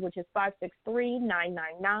our number, which is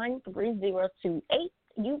 563-999-3028.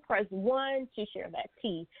 You press 1 to share that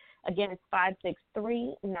tea. Again, it's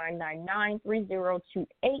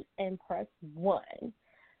 563-999-3028 and press 1.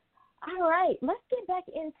 All right, let's get back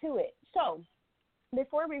into it. So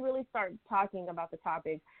before we really start talking about the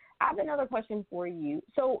topic, I have another question for you.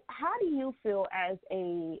 So how do you feel as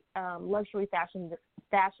a luxury fashion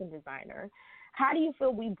designer? How do you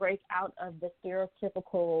feel we break out of the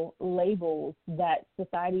stereotypical labels that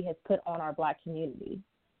society has put on our Black community?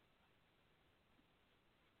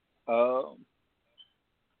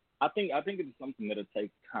 I think it's something that'll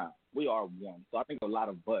take time. We are one, so I think a lot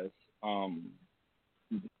of us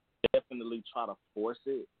definitely try to force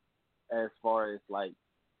it. As far as like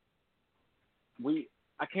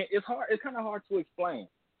it's hard. It's kind of hard to explain.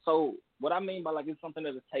 So what I mean by like it's something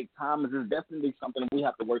that'll take time is it's definitely something we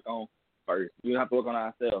have to work on first. We have to work on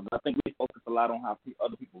ourselves. I think we focus a lot on how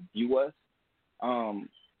other people view us, and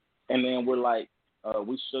then we're like,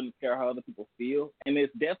 we shouldn't care how other people feel, and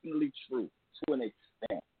it's definitely true to an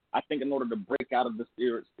extent. I think in order to break out of the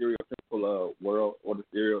stereotypical world or the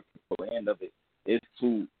stereotypical end of it is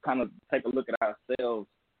to kind of take a look at ourselves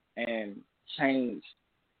and change,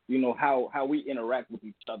 how we interact with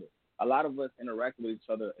each other. A lot of us interact with each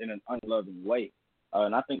other in an unloving way.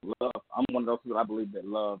 And I think love, I'm one of those people, I believe that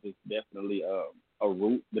love is definitely a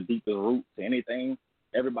root, the deepest root to anything.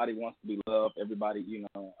 Everybody wants to be loved. Everybody,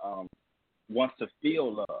 wants to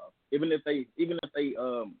feel love. Even if they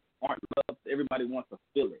aren't loved, everybody wants to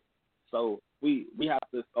feel it. So we have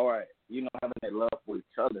to start, having that love for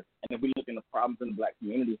each other. And if we look in the problems in the Black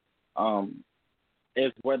community,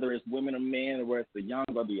 it's whether it's women or men, or whether it's the young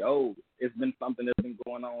or the old, it's been something that's been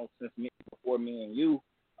going on since before me and you.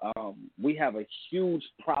 We have a huge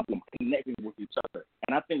problem connecting with each other.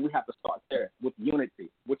 And I think we have to start there with unity,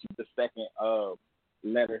 which is the second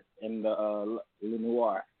letter in the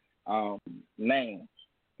Lenoir name.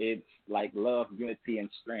 It's like love, unity, and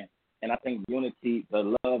strength. And I think unity,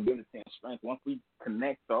 the love, unity, and strength, once we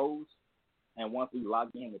connect those and once we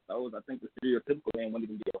log in with those, I think the stereotypical end wouldn't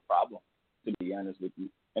even be a problem, to be honest with you.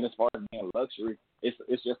 And as far as being luxury,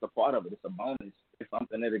 it's just a part of it. It's a bonus. It's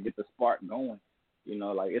something that'll get the spark going.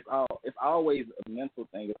 It's always a mental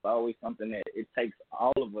thing. It's always something that it takes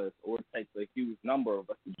all of us, or it takes a huge number of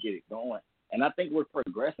us to get it going. And I think we're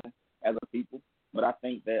progressing as a people, but I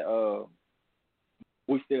think that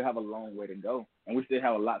we still have a long way to go, and we still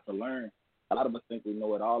have a lot to learn. A lot of us think we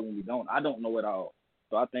know it all, and we don't. I don't know it all.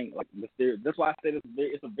 So I think that's why I said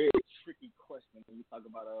it's a very tricky question when you talk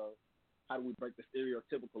about how do we break the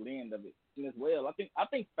stereotypical end of it. And as well, I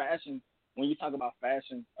think fashion. When you talk about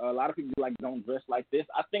fashion, a lot of people don't dress like this.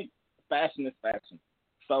 I think fashion is fashion.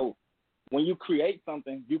 So when you create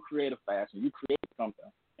something, you create a fashion. You create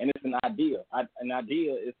something, and it's an idea. An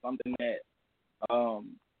idea is something that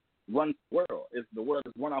runs the world. The world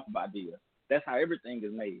is run off of ideas. That's how everything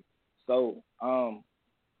is made. So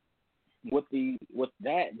with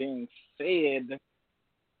that being said,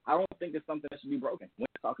 I don't think it's something that should be broken. When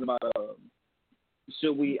you're talking about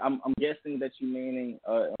should we? I'm guessing that you meaning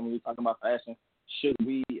when you're talking about fashion. Should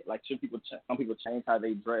people? Some people change how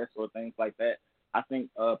they dress or things like that. I think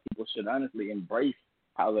people should honestly embrace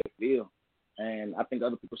how they feel, and I think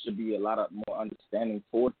other people should be a lot more understanding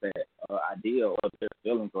towards that idea or their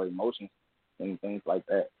feelings or emotions and things like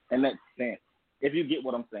that. In that sense, if you get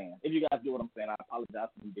what I'm saying, if you guys get what I'm saying, I apologize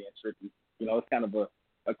for being tricky. It's kind of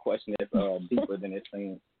a question that's deeper than it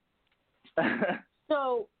seems.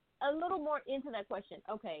 So a little more into that question.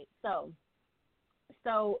 Okay, so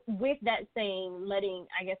with that saying,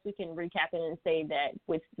 I guess we can recap it and say that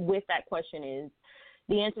with that question is,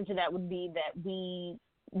 the answer to that would be that you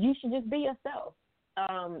should just be yourself.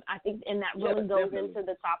 I think, and that really goes definitely into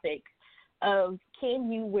the topic of,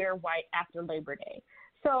 can you wear white after Labor Day?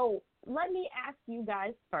 So let me ask you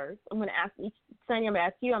guys first. I'm going to ask Sunny, I'm going to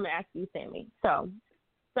ask you, I'm going to ask you, Sammy. So,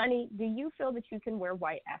 Sunny, do you feel that you can wear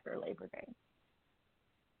white after Labor Day?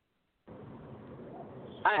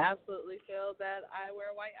 I absolutely feel that I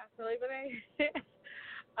wear white after Labor Day.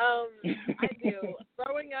 I do.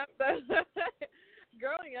 Growing up, though, it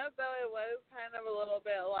was kind of a little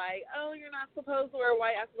bit like, oh, you're not supposed to wear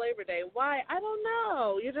white after Labor Day. Why? I don't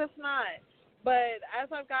know. You're just not. But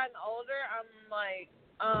as I've gotten older, I'm like,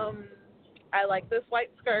 I like this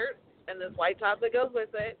white skirt and this white top that goes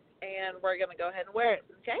with it, and we're going to go ahead and wear it,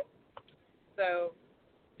 okay? So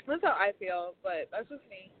that's how I feel, but that's just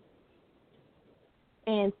me.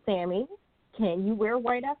 And Sammy, can you wear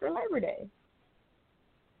white after Labor Day?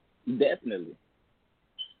 Definitely.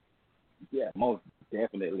 Yeah, most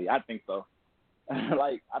definitely. I think so. I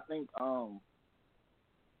think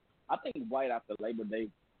white after Labor Day,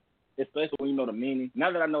 especially when you know the meaning.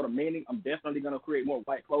 Now that I know the meaning, I'm definitely gonna create more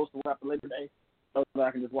white clothes to wear after Labor Day, so that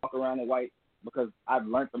I can just walk around in white, because I've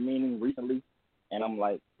learned the meaning recently, and I'm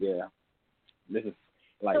like, yeah, this is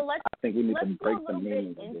like, so I think we need to break the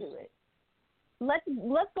meaning of this. Let's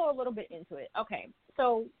go a little bit into it. Okay,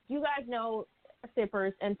 so you guys know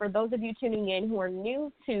sippers, and for those of you tuning in who are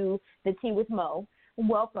new to the Tea with Mo,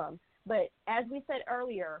 welcome. But as we said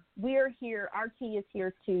earlier, we are here, our tea is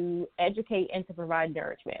here to educate and to provide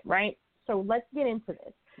nourishment, right? So let's get into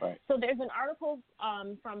this. Right. So there's an article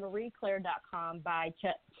from marieclaire.com by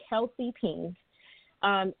Chelsea Pink,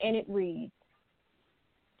 and it reads,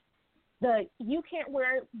 the "you can't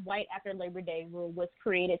wear white after Labor Day" rule was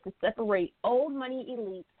created to separate old money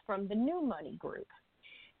elites from the new money group.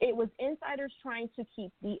 It was insiders trying to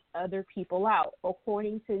keep the other people out,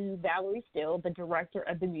 according to Valerie Still, the director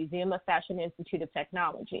of the Museum of Fashion Institute of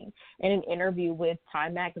Technology, in an interview with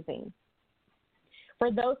Time magazine.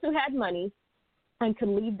 For those who had money and could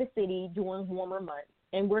leave the city during warmer months,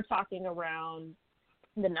 and we're talking around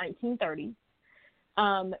the 1930s,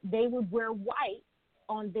 they would wear white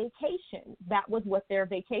on vacation. That was what their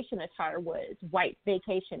vacation attire was, white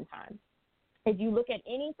vacation time. If you look at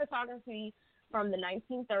any photography from the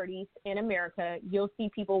 1930s in America, you'll see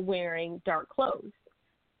people wearing dark clothes,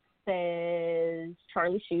 says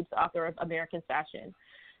Charlie Shoups, author of American Fashion.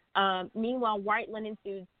 Meanwhile, white linen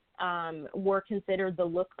suits were considered the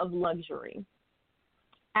look of luxury.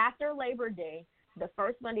 After Labor Day, the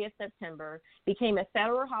first Monday of September became a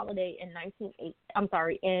federal holiday in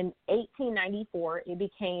 1894. It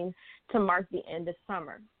became to mark the end of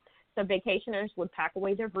summer. So vacationers would pack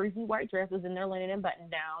away their breezy white dresses and their linen and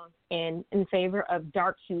button-down in favor of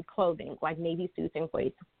dark-hued clothing like navy suits and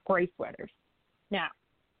gray sweaters. Now,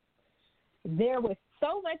 there was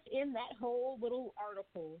so much in that whole little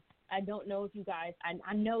article. I don't know if you guys,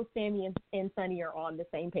 I know Sammy and Sunny are on the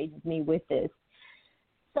same page as me with this.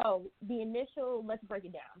 So the initial, let's break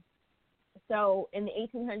it down. So in the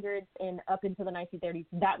 1800s and up into the 1930s,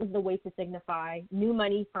 that was the way to signify new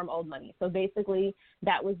money from old money. So basically,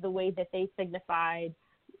 that was the way that they signified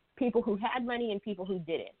people who had money and people who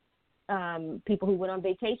didn't. People who went on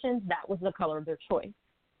vacations, that was the color of their choice.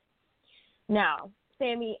 Now,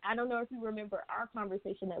 Sammy, I don't know if you remember our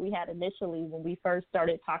conversation that we had initially when we first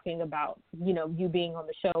started talking about, you being on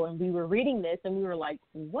the show, and we were reading this and we were like,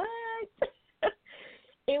 what?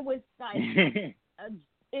 It was like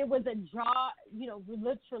it was a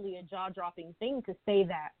literally a jaw-dropping thing to say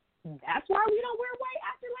that's why we don't wear white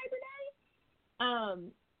after Labor Day.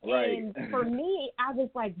 Right. And for me, I was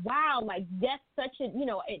like, wow, like that's such a,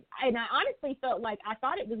 and I honestly felt like I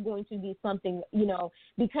thought it was going to be something,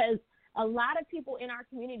 because a lot of people in our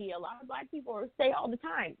community, a lot of Black people say all the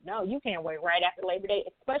time, no, you can't wear right after Labor Day,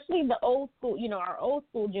 especially the old school, our old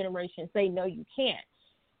school generation say, no, you can't.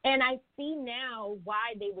 And I see now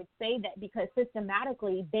why they would say that, because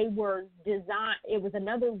systematically they were designed, it was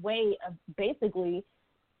another way of basically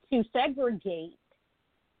to segregate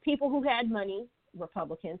people who had money,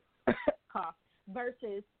 Republicans,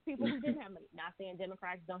 versus people who didn't have money. Not saying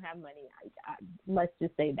Democrats don't have money, let's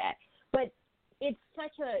just say that. But it's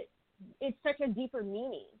such a deeper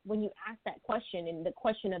meaning when you ask that question, and the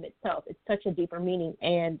question of itself, it's such a deeper meaning.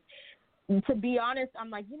 And to be honest, I'm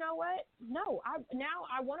like, you know what? No, I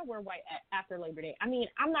want to wear white after Labor Day. I mean,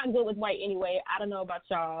 I'm not good with white anyway. I don't know about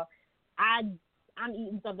y'all. I'm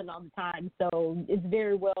eating something all the time, so it's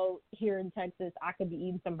very well here in Texas. I could be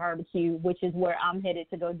eating some barbecue, which is where I'm headed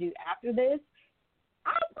to go do after this.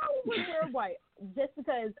 I probably would wear white just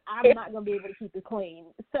because I'm not going to be able to keep it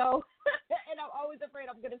clean. So, and I'm always afraid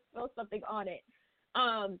I'm going to spill something on it.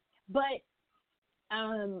 But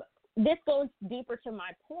this goes deeper to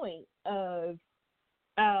my point of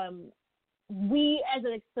we as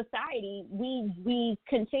a society, we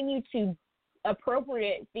continue to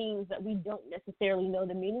appropriate things that we don't necessarily know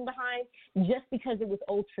the meaning behind just because it was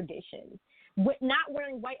old tradition. not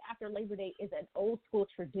wearing white after Labor Day is an old school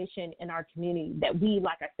tradition in our community that we,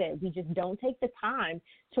 like I said, we just don't take the time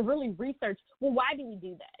to really research. Well, why do we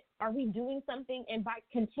do that? Are we doing something? And by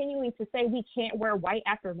continuing to say we can't wear white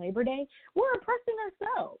after Labor Day, we're oppressing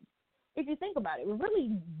ourselves. If you think about it, we're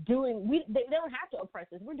really doing, they don't have to oppress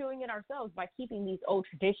us. We're doing it ourselves by keeping these old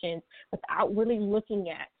traditions without really looking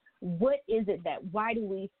at what is it why do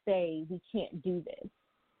we say we can't do this?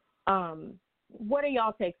 What are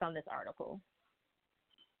y'all takes on this article?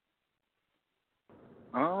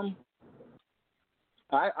 I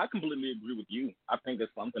completely agree with you. I think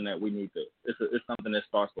it's something that we need to. It's something that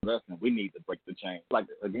starts with us, and we need to break the chain. Like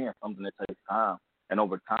again, something that takes time, and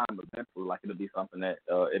over time, eventually, like it'll be something that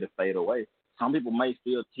it'll fade away. Some people may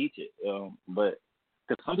still teach it, but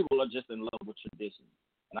because some people are just in love with tradition,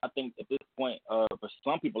 and I think at this point, for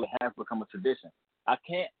some people, it has become a tradition. I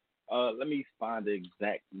can't. Let me find the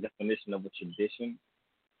exact definition of a tradition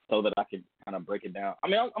so that I can kind of break it down. I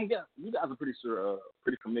mean, I'm guessing you guys are pretty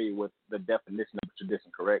familiar with the definition of a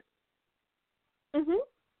tradition, correct? Mhm.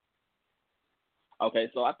 Okay,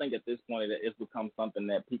 so I think at this point it's become something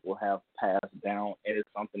that people have passed down, and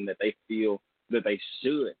it's something that they feel that they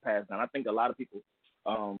should pass down. I think a lot of people,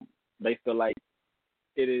 they feel like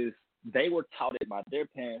they were taught it by their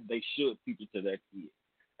parents. They should teach it to their kids.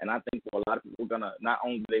 And I think for a lot of people, we're gonna not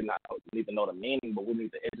only do they not need to know the meaning, but we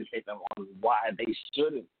need to educate them on why they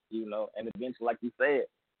shouldn't, And eventually, like you said,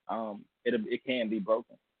 it can be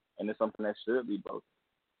broken, and it's something that should be broken.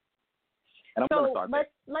 And I'm gonna start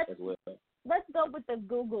that as well. Let's go with the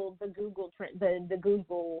Google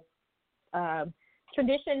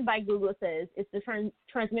tradition by Google says it's the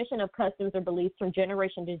transmission of customs or beliefs from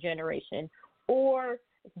generation to generation, or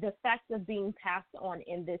the facts of being passed on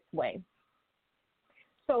in this way.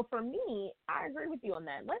 So for me, I agree with you on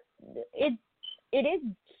that. It is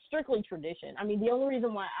strictly tradition. I mean, the only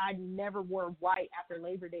reason why I never wore white after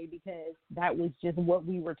Labor Day because that was just what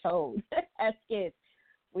we were told as kids.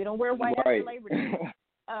 We don't wear white after Labor Day.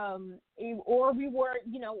 Or we were,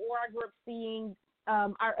 or I grew up seeing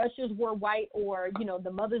our ushers wore white, or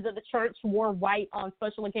the mothers of the church wore white on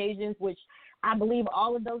special occasions, which I believe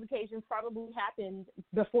all of those occasions probably happened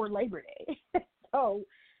before Labor Day. So.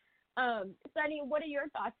 Sunny, what are your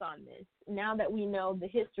thoughts on this now that we know the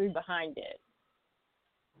history behind it?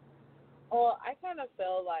 Well, I kind of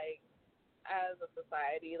feel like as a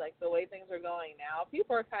society, like the way things are going now,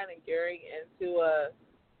 people are kind of gearing into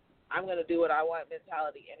I'm going to do what I want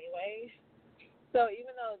mentality anyway. So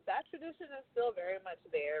even though that tradition is still very much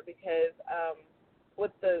there, because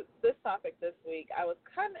with this topic this week, I was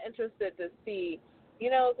kind of interested to see,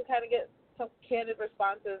 to kind of get some candid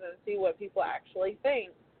responses and see what people actually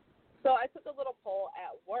think. So I took a little poll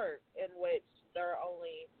at work in which there are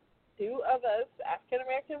only 2 of us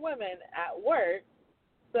African-American women at work.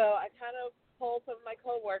 So I kind of polled some of my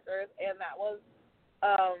coworkers, and that was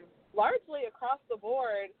largely across the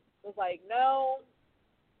board was like, no,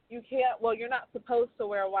 you can't. Well, you're not supposed to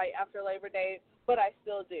wear white after Labor Day, but I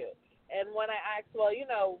still do. And when I asked, well,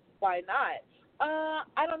 why not?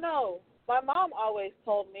 I don't know. My mom always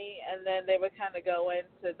told me, and then they would kind of go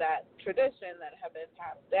into that tradition that had been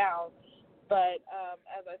passed down. But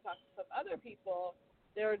as I talked to some other people,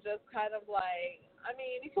 they were just kind of like, I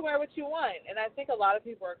mean, you can wear what you want. And I think a lot of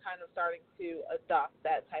people are kind of starting to adopt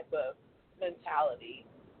that type of mentality.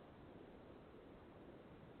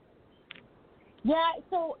 Yeah,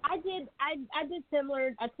 so I did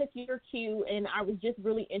similar. I took your cue, and I was just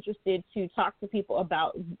really interested to talk to people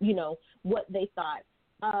about, what they thought.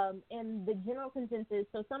 And the general consensus,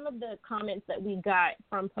 so some of the comments that we got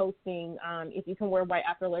from posting, if you can wear white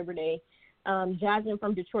after Labor Day, Jasmine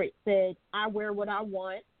from Detroit said, I wear what I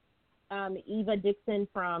want. Eva Dixon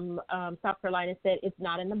from South Carolina said, it's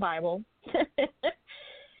not in the Bible.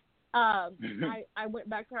 I went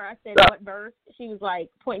back to her. I said, what verse? She was like,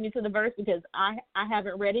 point me to the verse because I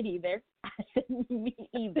haven't read it either. I said, me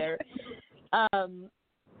either.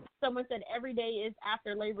 Someone said every day is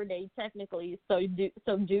after Labor Day technically, so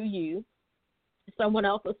do you. Someone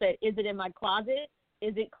also said, is it in my closet?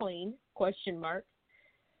 Is it clean? ?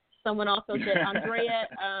 Someone also said, Andrea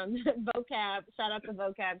Vocab, shout out to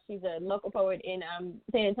Vocab. She's a local poet in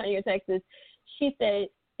San Antonio, Texas. She said,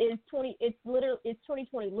 it's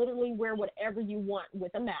 2020. Literally wear whatever you want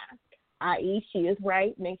with a mask, i.e. she is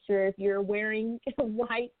right. Make sure if you're wearing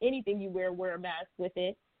white, anything you wear a mask with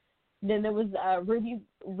it. Then there was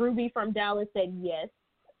Ruby from Dallas said yes.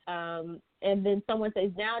 And then someone says,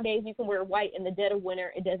 nowadays you can wear white in the dead of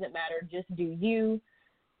winter. It doesn't matter. Just do you.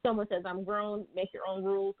 Someone says, I'm grown. Make your own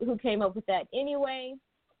rules. Who came up with that anyway?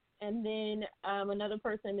 And then another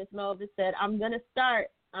person, Miss Melvin, said, I'm going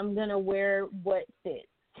to wear what fits.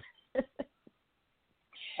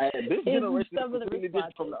 This generation is some of the completely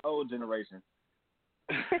different from responses. the old generation.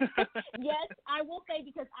 Yes, I will say,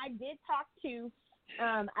 because I did talk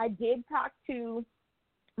to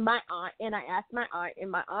my aunt, and I asked my aunt, and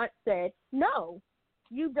my aunt said, no,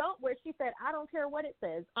 you don't wear. She said, I don't care what it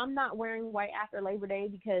says. I'm not wearing white after Labor Day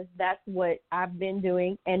because that's what I've been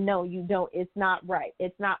doing. And no, you don't. It's not right.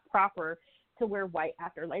 It's not proper to wear white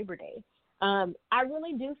after Labor Day. I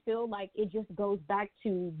really do feel like it just goes back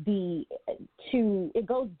to it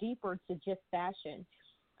goes deeper to just fashion.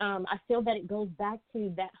 I feel that it goes back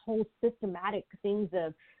to that whole systematic things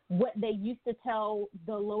of what they used to tell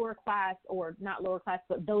the lower class, or not lower class,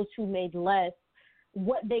 but those who made less,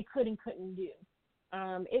 what they could and couldn't do.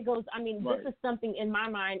 It goes, This is something in my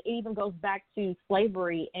mind, it even goes back to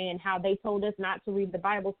slavery and how they told us not to read the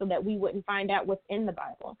Bible so that we wouldn't find out what's in the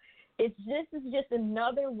Bible. This is just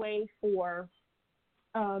another way for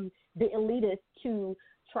the elitists to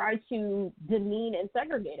try to demean and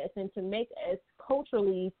segregate us and to make us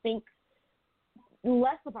culturally think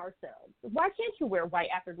less of ourselves. Why can't you wear white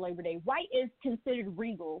after Labor Day? White is considered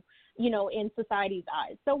regal, in society's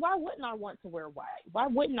eyes. So why wouldn't I want to wear white? Why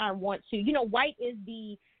wouldn't I want to? White is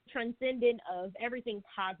the transcendent of everything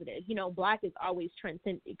positive. Black is always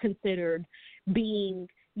considered being,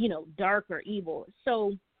 dark or evil.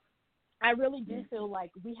 So I really do feel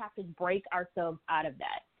like we have to break ourselves out of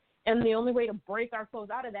that. And the only way to break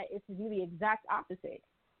ourselves out of that is to do the exact opposite.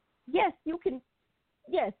 Yes, you can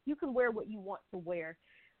wear what you want to wear.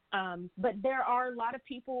 But there are a lot of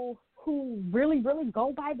people who really, really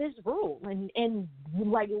go by this rule and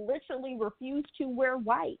like literally refuse to wear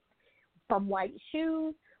white, from white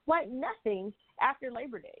shoes, white nothing after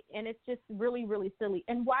Labor Day. And it's just really, really silly.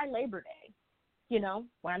 And why Labor Day?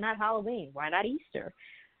 Why not Halloween? Why not Easter?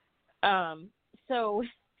 And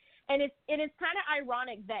it is kind of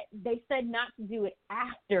ironic that they said not to do it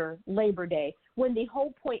after Labor Day, when the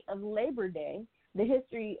whole point of Labor Day, the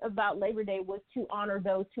history about Labor Day, was to honor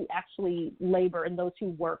those who actually labor and those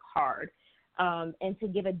who work hard, and to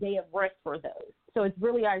give a day of rest for those. So it's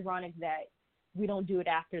really ironic that we don't do it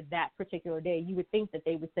after that particular day. You would think that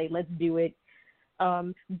they would say, let's do it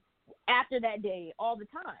after that day all the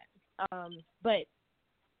time. But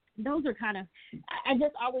those are kind of, I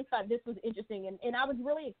just always thought this was interesting. And I was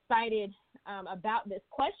really excited about this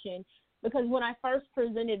question, because when I first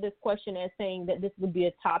presented this question as saying that this would be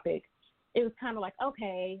a topic, it was kind of like,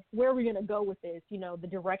 okay, where are we going to go with this, the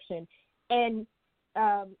direction. And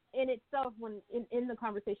in itself, when in the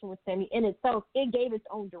conversation with Sammy, in itself, it gave its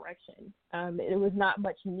own direction. It was not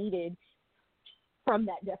much needed from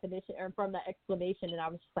that definition or from that explanation. And I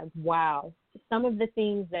was just like, wow, some of the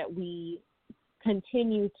things that we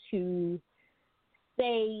continue to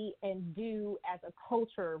say and do as a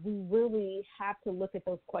culture, we really have to look at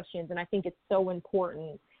those questions. And I think it's so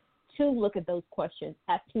important to look at those questions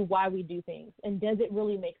as to why we do things. And does it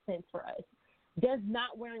really make sense for us? Does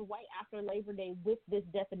not wearing white after Labor Day with this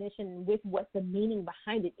definition, with what the meaning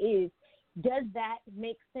behind it is, does that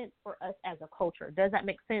make sense for us as a culture? Does that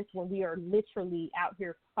make sense when we are literally out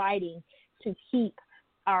here fighting to keep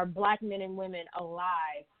our Black men and women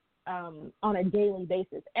alive on a daily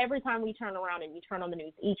basis? Every time we turn around and you turn on the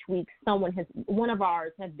news each week, one of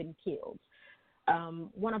ours has been killed.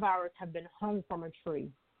 One of ours have been hung from a tree.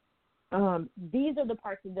 These are the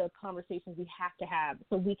parts of the conversations we have to have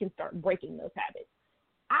so we can start breaking those habits.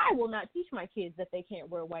 I will not teach my kids that they can't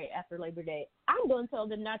wear white after Labor Day. I'm going to tell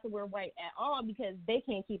them not to wear white at all because they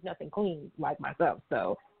can't keep nothing clean like myself.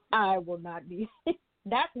 So I will not be.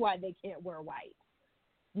 That's why they can't wear white.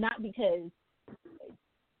 Not because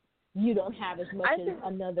you don't have as much as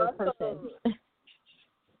another person.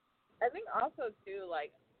 I think also, too,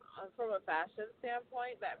 like, from a fashion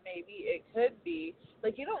standpoint, that maybe it could be,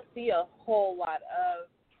 like, you don't see a whole lot of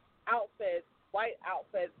outfits, white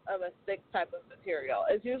outfits of a thick type of material.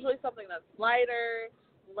 It's usually something that's lighter,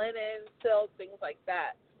 linen, silk, things like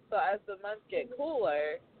that. So as the months get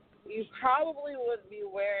cooler, you probably wouldn't be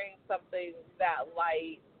wearing something that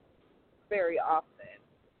light very often,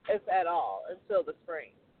 if at all, until the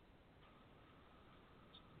spring.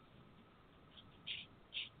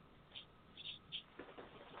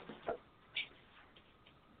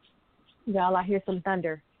 Y'all, I hear some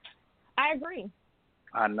thunder. I agree.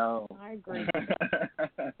 I know. I agree.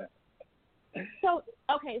 So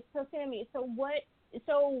Sammy, let's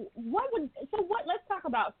talk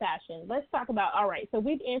about fashion. Let's talk about, all right, so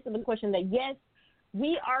we've answered the question that yes,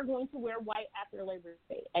 we are going to wear white after Labor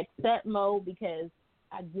Day, except Mo, because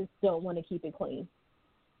I just don't want to keep it clean.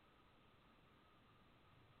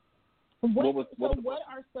 What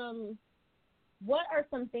are some what are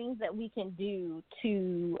some things that we can do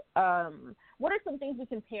to what are some things we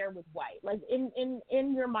can pair with white? Like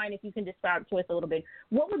in your mind, if you can describe to us a little bit,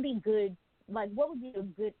 what would be good? Like, what would be a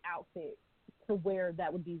good outfit to wear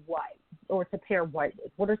that would be white or to pair white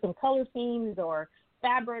with? What are some color schemes or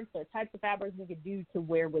fabrics or types of fabrics we could do to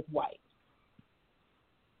wear with white?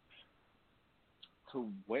 To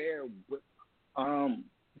wear with some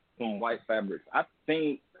white fabrics, I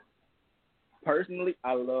think personally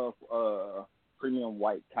I love premium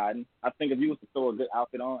white cotton. I think if you was to throw a good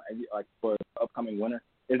outfit on, like for the upcoming winter,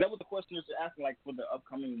 is that what the question is you're asking? Like for the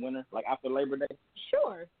upcoming winter, like after Labor Day?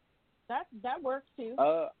 Sure, that works too.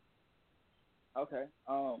 Okay.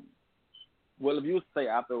 Well, if you would say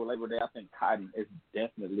after Labor Day, I think cotton is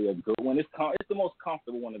definitely a good one. It's the most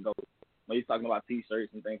comfortable one to go with when you're talking about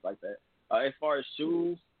T-shirts and things like that. As far as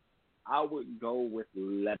shoes, I would go with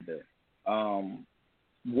leather.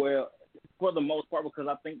 Well, for the most part, because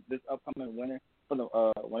I think this upcoming winter, when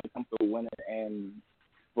it comes to winter and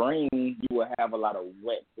spring, you will have a lot of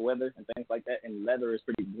wet weather and things like that, and leather is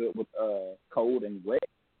pretty good with cold and wet.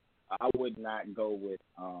 I would not go with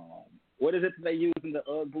what is it that they use in the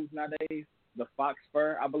UGG boots nowadays? The fox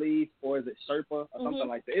fur, I believe, or is it Sherpa or something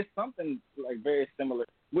like that? It's something like very similar.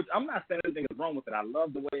 Which I'm not saying anything is wrong with it. I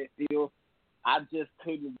love the way it feels. I just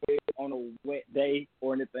couldn't wear it on a wet day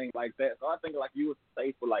or anything like that. So I think like you would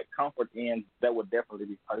say for like comfort ends, that would definitely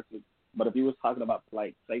be perfect. But if you was talking about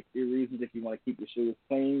like safety reasons, if you want to keep your shoes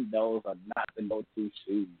clean, those are not the go-to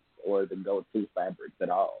shoes or the go-to fabrics at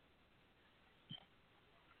all.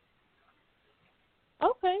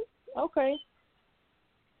 Okay.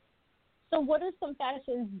 So what are some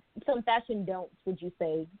fashion don'ts, would you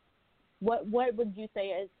say? What would you say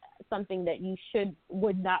is something that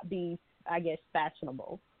would not be, I guess,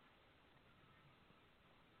 fashionable?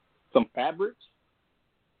 Some fabrics?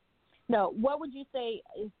 No, what would you say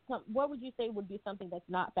would be something that's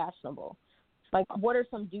not fashionable? Like, what are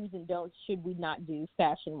some do's and don'ts should we not do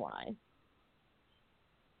fashion-wise?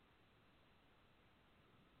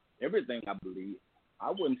 Everything, I believe. I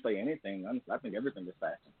wouldn't say anything. Honestly, I think everything is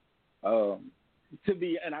fashion.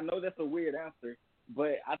 And I know that's a weird answer,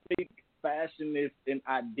 but I think fashion is an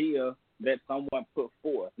idea that someone put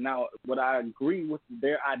forth. Now, would I agree with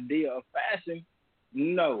their idea of fashion?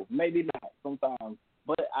 No, maybe not sometimes.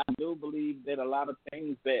 But I do believe that a lot of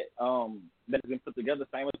things that has been put together,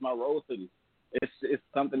 same as my Rose City, it's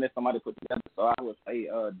something that somebody put together. So I would say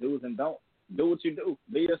do's and don'ts. Do what you do.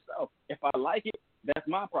 Be yourself. If I like it, that's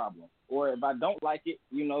my problem. Or if I don't like it,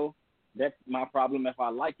 that's my problem. If I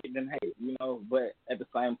like it, then hey, But at the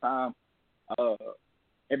same time,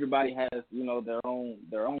 everybody has their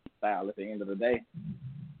own style at the end of the day.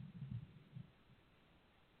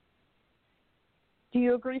 Do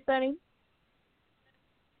you agree, Sunny?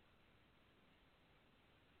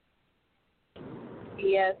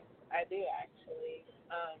 Yes, I do actually.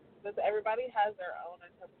 Because everybody has their own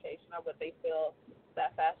interpretation of what they feel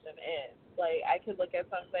that fashion is. Like, I could look at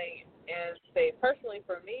something and say, personally,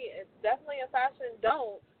 for me, it's definitely a fashion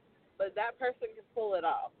don't, but that person can pull it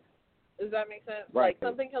off. Does that make sense? Right. Like,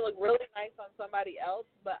 something can look really nice on somebody else,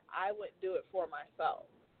 but I wouldn't do it for myself.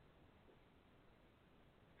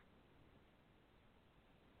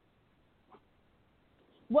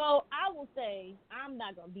 Well, I will say I'm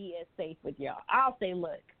not going to be as safe with y'all. I'll say,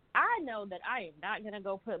 look, I know that I am not going to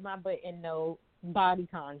go put my butt in no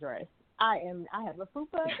bodycon dress. I have a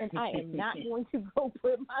fupa, and I am not going to go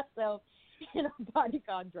put myself in a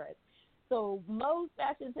bodycon dress. So Mo's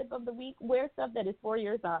fashion tip of the week: wear stuff that is for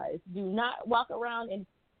your size. Do not walk around and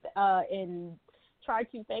try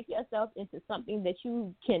to fake yourself into something that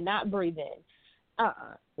you cannot breathe in.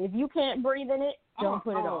 If you can't breathe in it, don't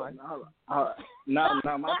put it on. No,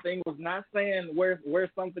 my thing was not saying wear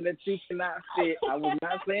something that you cannot fit. I was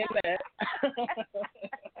not saying that.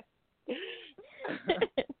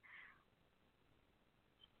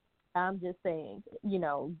 I'm just saying,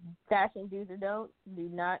 fashion do's or don'ts do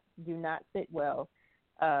not sit well.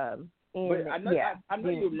 But I know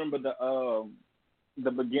you remember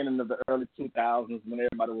the beginning of the early 2000s when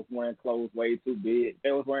everybody was wearing clothes way too big.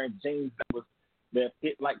 They was wearing jeans that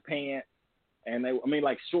fit like pants, and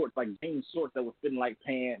like shorts, like jean shorts that was fitting like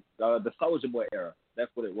pants. The Soulja Boy era,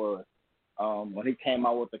 that's what it was. When he came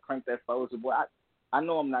out with the Crank That Soulja Boy, I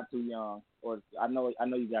know I'm not too young, or I know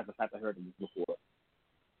you guys have had to heard of this before.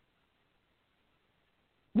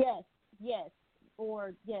 Yes,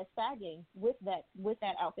 sagging with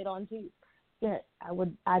that outfit on too. Yes,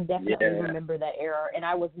 I definitely remember that era, and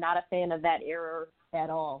I was not a fan of that era at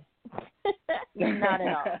all. Not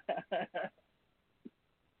at all.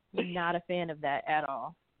 Not a fan of that at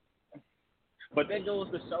all. But that goes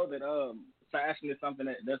to show that fashion is something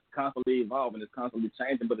that's constantly evolving, it's constantly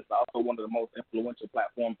changing, but it's also one of the most influential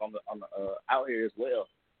platforms on the out here as well.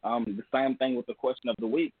 The same thing with the question of the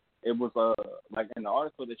week. It was like in the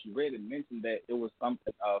article that you read, it mentioned that it was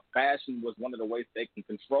something. Fashion was one of the ways they can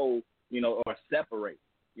control, or separate,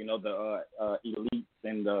 the elites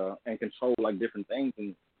and control like different things.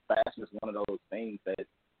 And fashion is one of those things that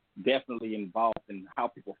definitely involved in how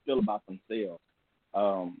people feel about themselves.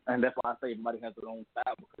 And that's why I say everybody has their own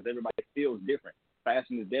style, because everybody feels different.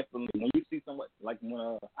 Fashion is definitely, when you see someone, like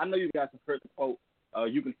when, I know you guys have heard the quote,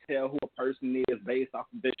 you can tell who a person is based off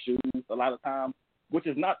of their shoes a lot of times, which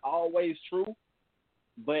is not always true,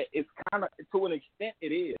 but it's kind of, to an extent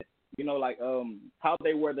it is. Like how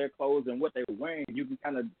they wear their clothes and what they're wearing, you can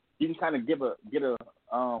kind of get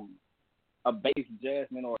a base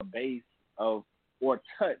judgment or a base of, or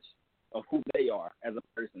touch of who they are as a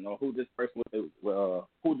person, or who this person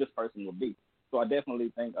will be. So I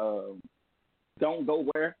definitely think don't go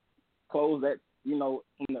wear clothes that from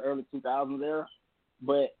the early 2000s era,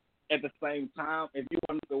 but at the same time, if you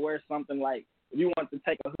wanted to wear something like, if you wanted to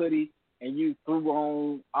take a hoodie and you threw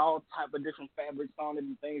on all type of different fabrics on it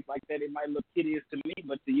and things like that, it might look hideous to me,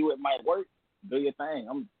 but to you it might work. Do your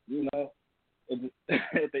thing.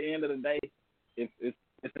 At the end of the day, it's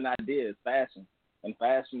an idea. It's fashion. And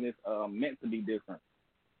fashion is meant to be different.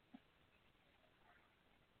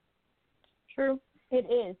 True, it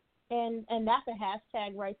is, and that's a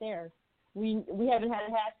hashtag right there. We haven't had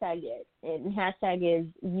a hashtag yet, and hashtag is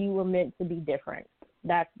you were meant to be different.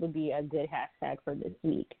 That would be a good hashtag for this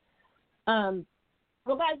week. Well,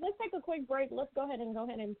 guys, let's take a quick break. Let's go ahead and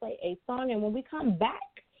play a song, and when we come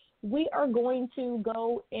back, we are going to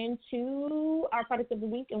go into our product of the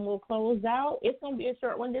week, and we'll close out. It's going to be a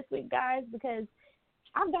short one this week, guys, because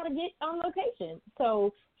I've got to get on location.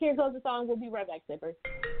 So here goes the song. We'll be right back, Zippers.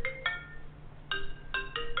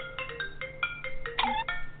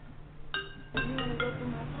 You want to go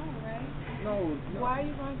through my phone, right? No. Why are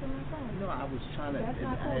you going through my phone? No, I was trying to. That's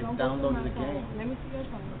not cool. I Don't downloaded go through my the game. phone. Let me see your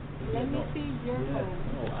phone. Let me see your phone. No,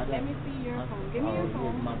 I don't. Let me see your phone. Give me your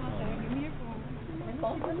phone. My phone. Give me your phone. Let me see your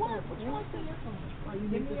phone. What you want to see your phone? You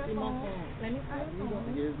need to see my phone. Let me see your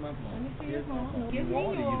phone. Here's my phone. Let me see your phone. Give me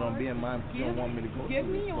yours. You don't be in mine. You don't want me to go. Give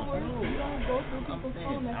me yours. You don't go through people's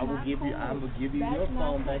phone. That's not cool. I will give you your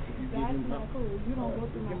phone back if you give me my phone. That's not cool. You don't go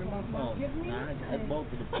through Give me my phone. Give me. I got both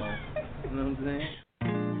of the phones. You know what I'm saying?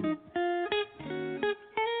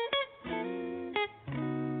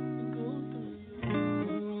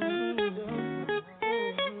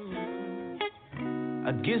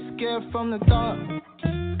 I get scared from the thought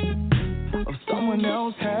of someone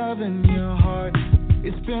else having your heart.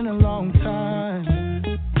 It's been a long time,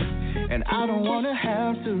 and I don't wanna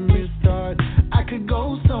have to restart. I could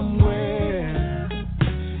go somewhere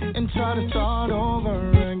and try to start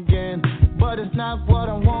over again, but it's not what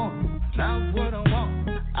I want. Not what I want.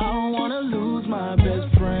 I don't wanna lose my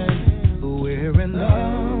best friend. We're in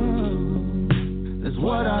love. That's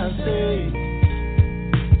what I say.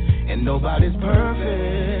 And nobody's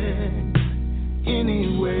perfect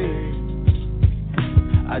anyway.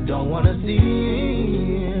 I don't wanna see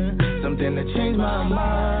something to change my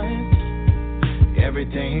mind.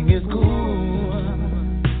 Everything is cool,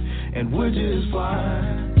 and we're just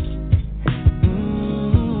fine.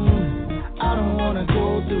 I don't wanna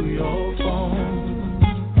go through your phone.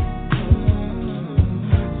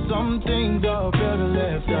 Some things are better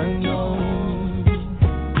left unknown.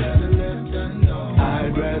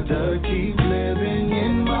 I'd rather keep living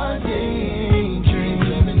in my daydream.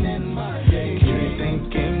 Keep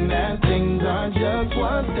thinking that things are just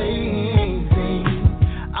what they seem.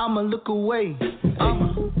 I'ma look away.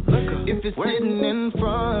 If it's sitting in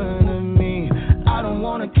front of me, I don't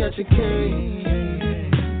wanna catch a case.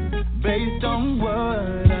 Based on what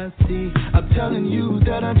I see, I'm telling you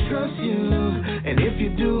that I trust you. And if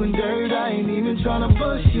you're doing dirt, I ain't even tryna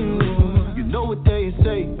bust you. You know what they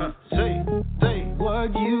say,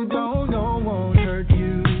 what you don't know won't hurt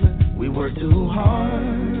you. We work too hard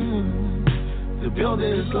to build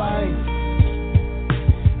this life,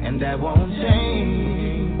 and that won't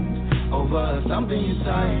change over something you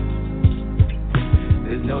cite.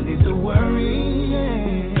 There's no need to worry,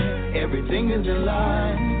 everything is in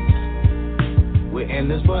line. We're in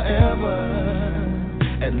this forever,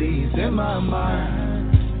 at least in my mind.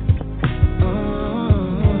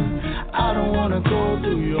 I don't wanna go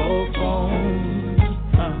through your phone.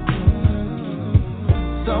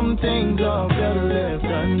 Some things are better left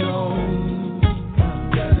unknown.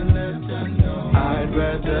 I'd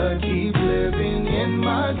rather keep living in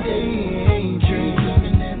my daydream.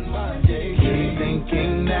 Keep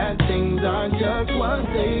thinking that things are just what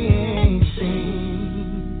they seem.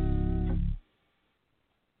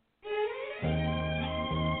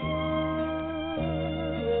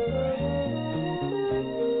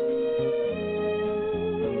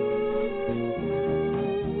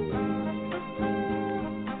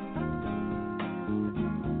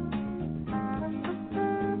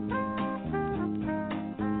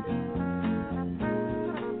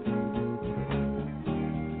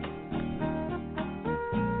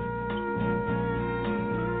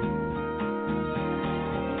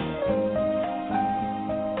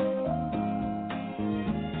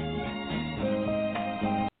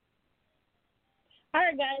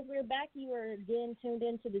 right, guys, we're back. You are again tuned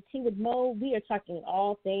into the Tea with Mo. We are talking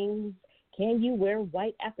all things. Can you wear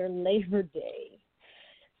white after Labor Day?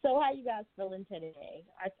 So how you guys feeling today?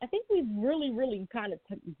 I think we've really kind of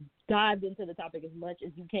dived into the topic as much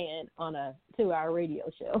as you can on a 2-hour radio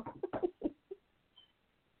show.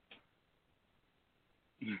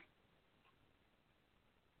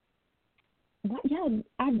 But yeah,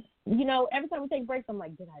 every time we take breaks, I'm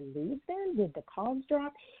like, did I lose them? Did the calls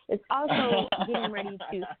drop? It's also getting ready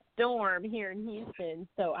to storm here in Houston,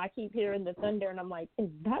 so I keep hearing the thunder, and I'm like, is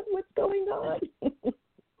that what's going on?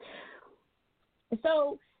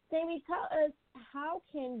 So, Sammy, tell us, how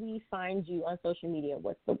can we find you on social media?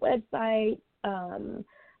 What's the website?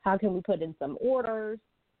 How can we put in some orders?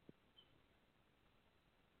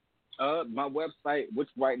 My website, which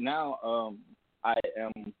right now I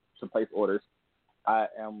am to place orders. I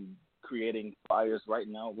am creating flyers right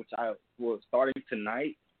now, which I will starting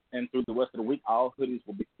tonight and through the rest of the week. All hoodies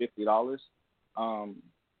will be $50.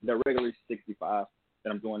 They're regularly $65.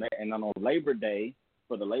 That I'm doing that, and then on Labor Day,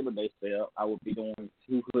 for the Labor Day sale, I will be doing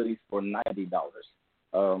 2 hoodies for $90.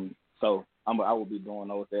 So I will be doing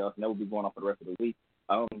those sales, and that will be going on for the rest of the week.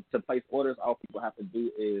 To place orders, all people have to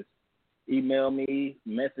do is email me,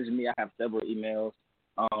 message me. I have several emails.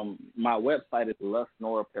 My website is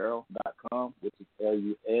lusnorapparel.com, which is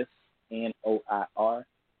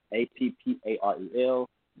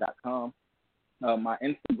LUSNOIRAPPAREL.com. My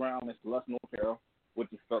Instagram is lusnorapparel,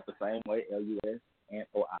 which is spelled the same way,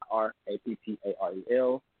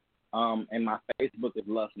 LUSNOIRAPPAREL. And my Facebook is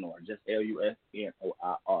Lusnor, just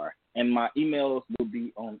LUSNOIR. And my emails will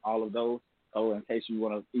be on all of those. So in case you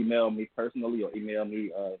want to email me personally or email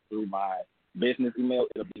me through my business email,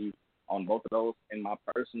 it'll be on both of those. And my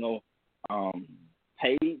personal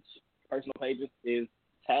pages is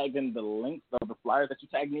tagging the links of the flyers that you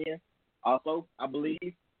tagged me in also, I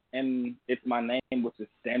believe. And it's my name, which is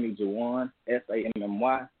Sammy Jawan,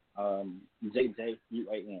 SAMMY,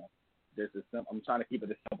 JJUAN. I'm trying to keep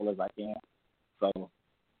it as simple as I can. So,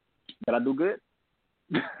 did I do good?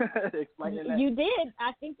 Explaining that? You did.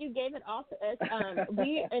 I think you gave it off to us.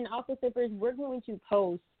 We in Office Sippers, we're going to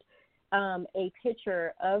post a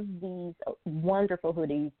picture of these wonderful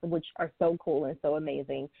hoodies, which are so cool and so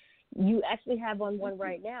amazing. You actually have on one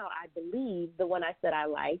right now, I believe, the one I said I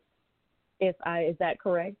liked. Is that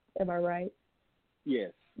correct? Am I right?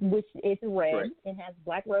 Yes. Which is red Correct. and has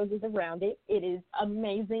black roses around it. It is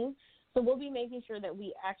amazing. So we'll be making sure that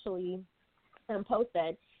we actually post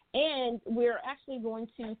that. And we're actually going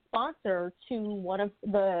to sponsor to one of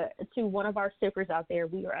our stickers out there.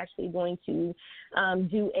 We are actually going to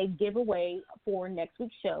do a giveaway for next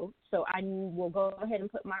week's show. So I will go ahead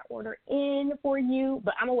and put my order in for you,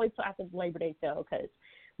 but I'm gonna wait till after the Labor Day sale because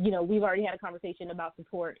we've already had a conversation about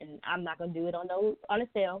support, and I'm not gonna do it on a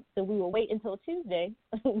sale. So we will wait until Tuesday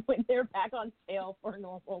when they're back on sale for a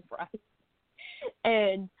normal price,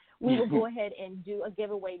 and we will go ahead and do a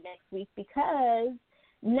giveaway next week because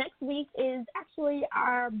next week is actually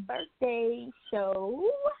our birthday show.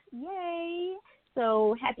 Yay!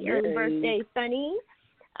 So happy early birthday, Sunny.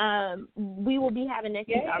 We will be having next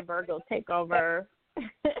week our Virgo takeover.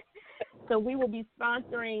 So we will be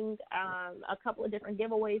sponsoring a couple of different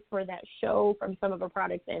giveaways for that show from some of our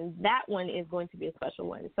products, and that one is going to be a special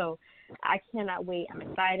one. So I cannot wait. I'm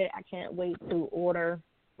excited. I can't wait to order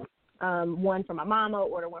one for my mama,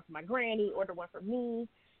 order one for my granny, order one for me.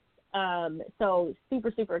 So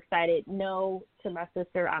super, super excited. No, to my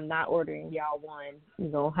sister, I'm not ordering y'all one.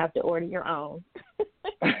 You're going to have to order your own.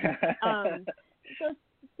 So,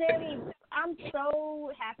 Sammy, I'm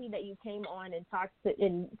so happy that you came on and talked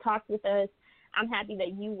with us. I'm happy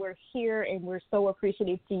that you were here, and we're so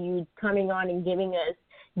appreciative to you coming on and giving us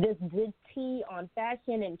this good tea on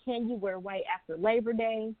fashion and can you wear white after Labor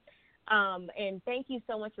Day. And thank you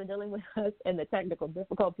so much for dealing with us and the technical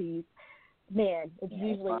difficulties. Man, it's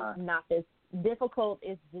usually not this difficult.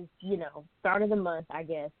 It's just, start of the month, I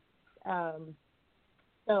guess.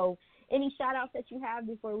 So any shout-outs that you have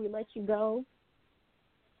before we let you go?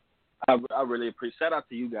 I really appreciate. Shout out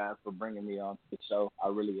to you guys for bringing me on to the show. I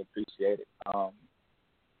really appreciate it.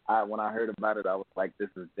 When I heard about it, I was like, this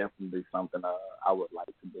is definitely something I would like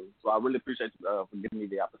to do. So I really appreciate you for giving me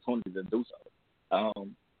the opportunity to do so.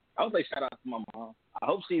 I would say shout out to my mom. I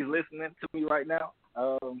hope she's listening to me right now.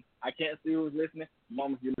 I can't see who's listening.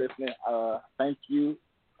 Mom, if you're listening, thank you.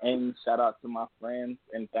 And shout out to my friends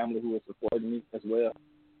and family who are supporting me as well.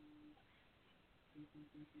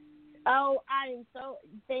 Oh,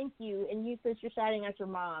 thank you. And you said you're shouting at your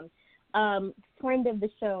mom. Friend of the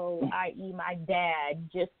show, i.e. my dad,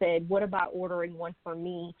 just said, what about ordering one for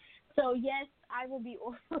me? So, yes, I will be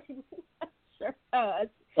ordering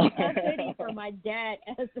a hoodie for my dad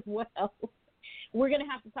as well. We're going to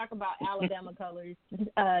have to talk about Alabama colors,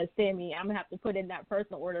 Sammy. I'm going to have to put in that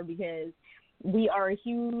personal order because we are a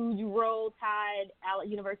huge Roll Tide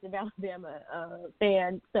University of Alabama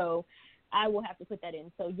fan, so I will have to put that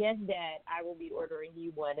in. So, yes, Dad, I will be ordering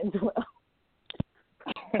you one as well.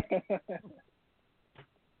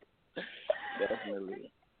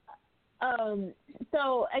 Definitely.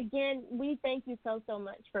 So, again, we thank you so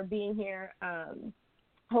much for being here.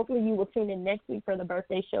 Hopefully you will tune in next week for the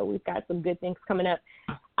birthday show. We've got some good things coming up.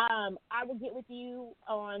 I will get with you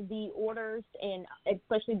on the orders, and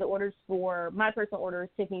especially the orders for my personal orders,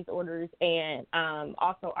 Tiffany's orders, and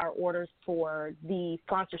also our orders for the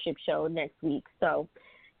sponsorship show next week. So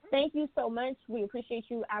thank you so much. We appreciate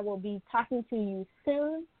you. I will be talking to you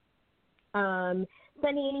soon.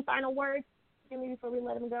 Sunny, any final words before we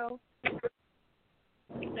let him go?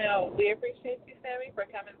 No, we appreciate you, Sammy, for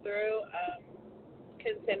coming through.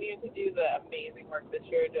 Continue to do the amazing work that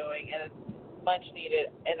you're doing, and it's much needed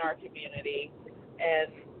in our community.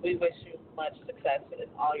 And we wish you much success in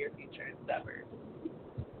all your future endeavors.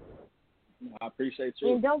 I appreciate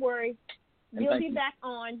you. And don't worry, you'll be back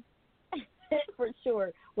on for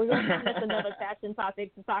sure. We're gonna find us another fashion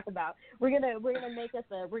topic to talk about. We're gonna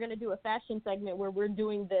do a fashion segment where we're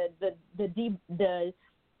doing the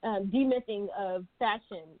demything of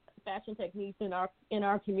fashion techniques in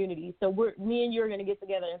our community. So me and you are going to get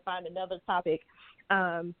together and find another topic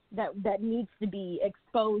that needs to be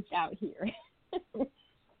exposed out here.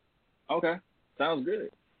 Okay, sounds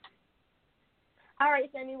good. All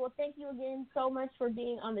right, Sammy. Well, thank you again so much for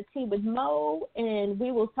being on the Tea with Mo, and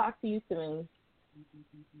we will talk to you soon.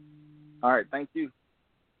 All right, thank you.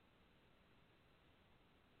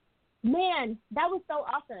 Man, that was so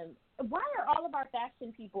awesome. Why are all of our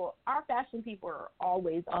fashion people are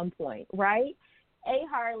always on point, right?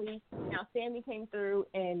 Harley, now Sammy came through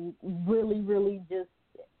and really, really just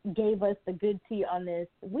gave us the good tea on this.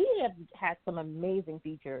 We have had some amazing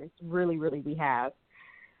features, really, really we have.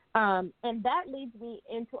 And that leads me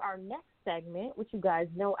into our next segment, which you guys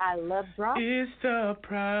know I love drop. It's the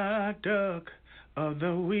product of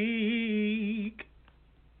the week.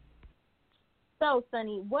 So,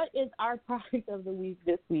 Sunny, what is our product of the week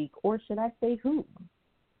this week, or should I say who?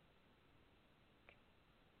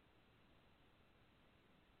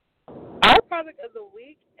 Our product of the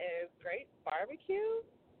week is Great Barbecue.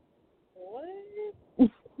 What? In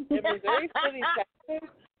Missouri City, Texas.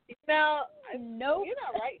 Now, nope. You're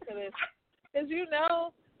not right for this, because you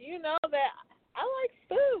know that I like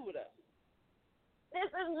food. This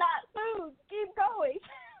is not food. Keep going.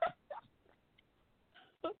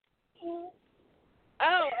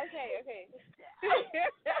 Oh, okay.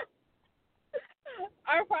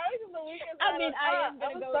 Our product of the week is I am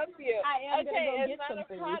going to go get it's some not a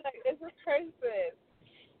food. product, it's a person.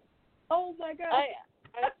 Oh, my God.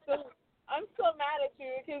 I'm still mad at you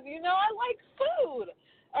because you know I like food.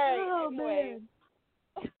 All right, anyway.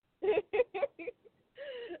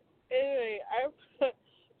 Anyway,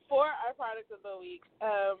 for our product of the week,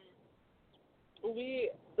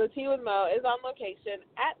 the Tea with Mo is on location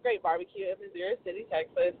at Great Barbecue in Missouri City,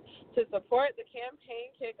 Texas, to support the campaign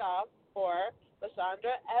kickoff for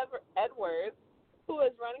LaShondra Edwards, who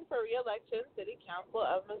is running for re-election City Council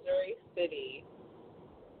of Missouri City.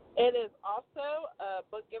 It is also a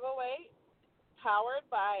book giveaway powered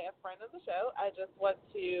by a friend of the show. I Just Want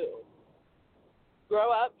to Grow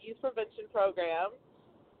Up Youth Prevention Program.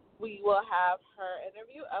 We will have her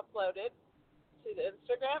interview uploaded to the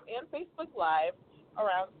Instagram and Facebook Live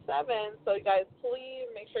around 7. So you guys, please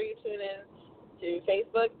make sure you tune in to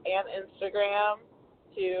Facebook and Instagram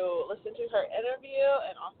to listen to her interview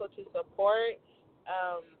and also to support.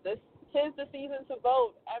 This is the season to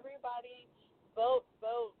vote. Everybody vote.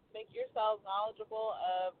 Make yourselves knowledgeable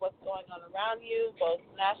of what's going on around you, both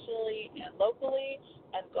nationally and locally,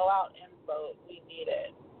 and go out and vote. We need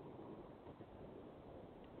it.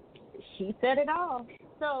 She said it all.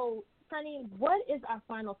 So, Sunny, what is our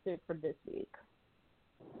final sip for this week?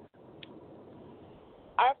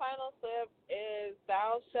 Our final sip is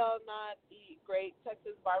Thou Shalt Not Eat Great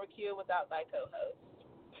Texas Barbecue Without Thy Co-Host.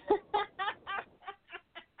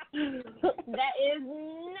 That is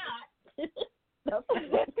not the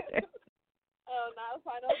final sip. Oh, not a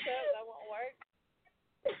final sip? That won't work?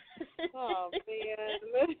 Oh, man.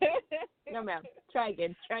 No, ma'am. Try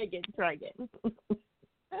again.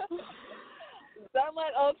 Don't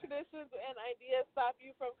let old traditions and ideas stop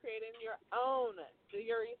you from creating your own. Do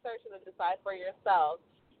your research and then decide for yourself.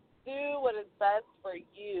 Do what is best for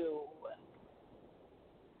you.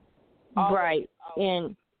 Always, right. Always.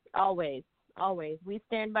 And always. We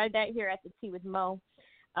stand by that here at the Tea with Mo.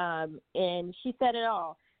 And she said it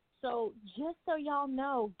all. So just so y'all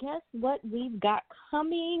know, guess what we've got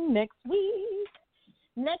coming next week?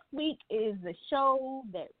 Next week is the show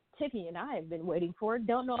that Tiffy and I have been waiting for.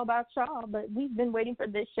 Don't know about y'all, but we've been waiting for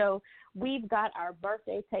this show. We've got our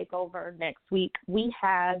birthday takeover next week. We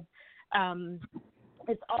have,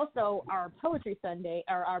 it's also our Poetry Sunday,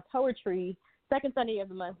 or our poetry, second Sunday of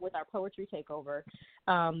the month with our Poetry Takeover.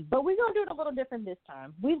 But we're going to do it a little different this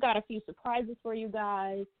time. We've got a few surprises for you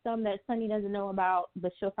guys, some that Sunny doesn't know about,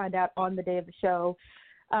 but she'll find out on the day of the show.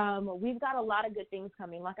 We've got a lot of good things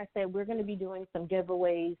coming. Like I said, we're going to be doing some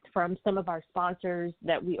giveaways from some of our sponsors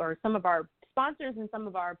some of our sponsors and some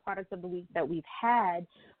of our products of the week that we've had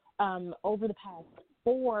over the past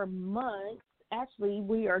 4 months. Actually,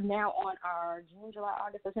 we are now on our June, July,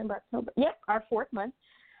 August, September, October. Yep, our 4th month.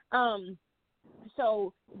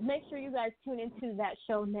 So make sure you guys tune into that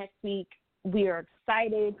show next week. We are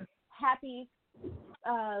excited. Happy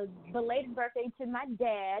belated birthday to my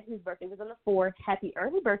dad, whose birthday was on the 4th. Happy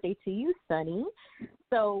early birthday to you, Sonny.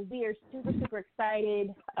 So we are super, super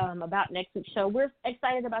excited about next week's show. We're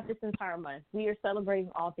excited about this entire month. We are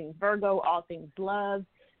celebrating all things Virgo, all things love.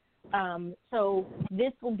 So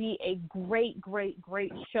this will be a great, great,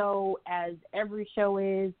 great show, as every show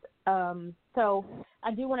is. So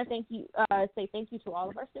I do want to say thank you to all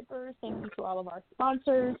of our sippers. Thank you to all of our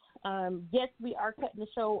sponsors. Yes, we are cutting the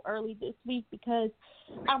show early this week because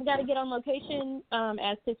I've got to get on location.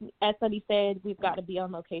 As Sunny said, we've got to be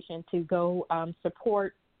on location to go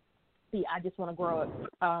support the I Just Want to Grow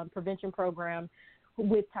Up prevention program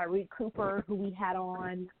with Tyreek Cooper, who we had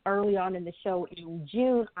on early on in the show in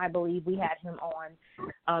June. I believe we had him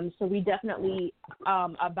on. So we definitely are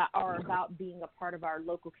about being a part of our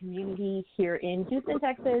local community here in Houston,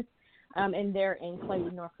 Texas, and there in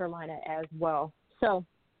Clayton, North Carolina as well. So,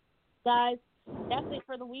 guys, that's it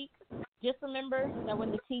for the week. Just remember that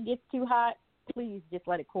when the tea gets too hot, please just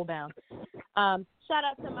let it cool down. Shout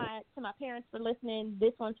out to my parents for listening.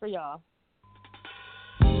 This one's for y'all.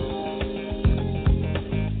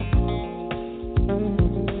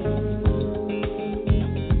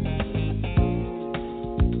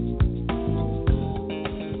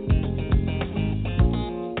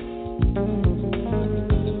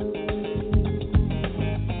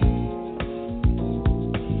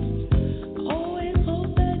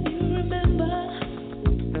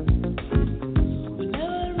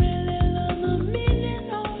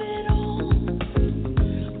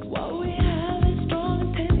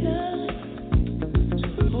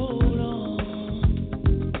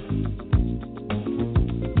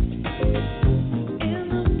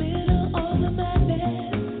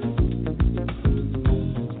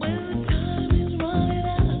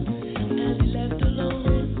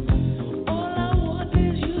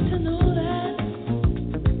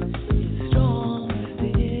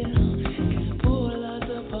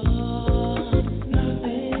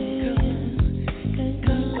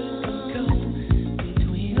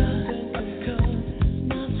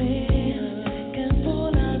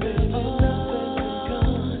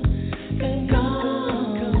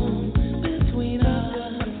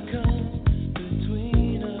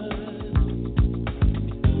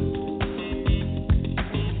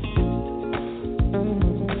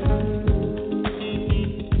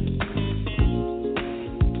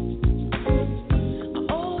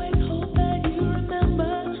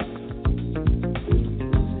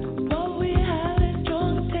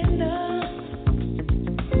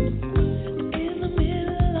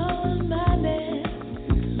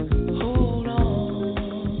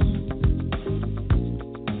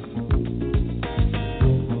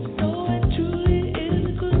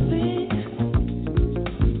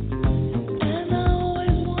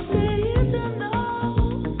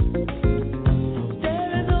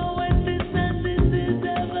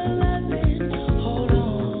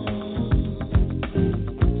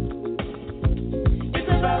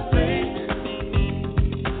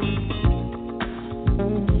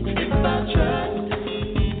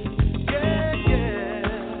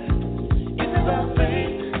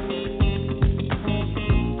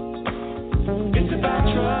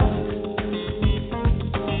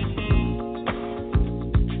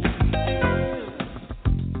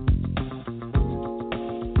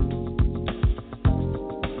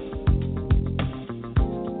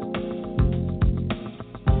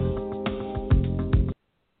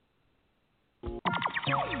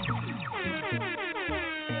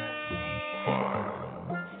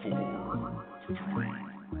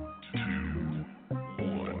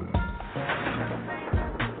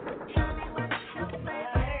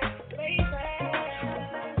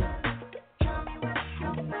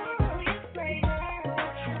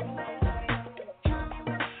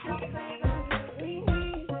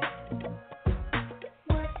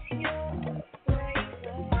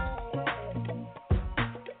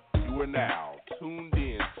 are now tuned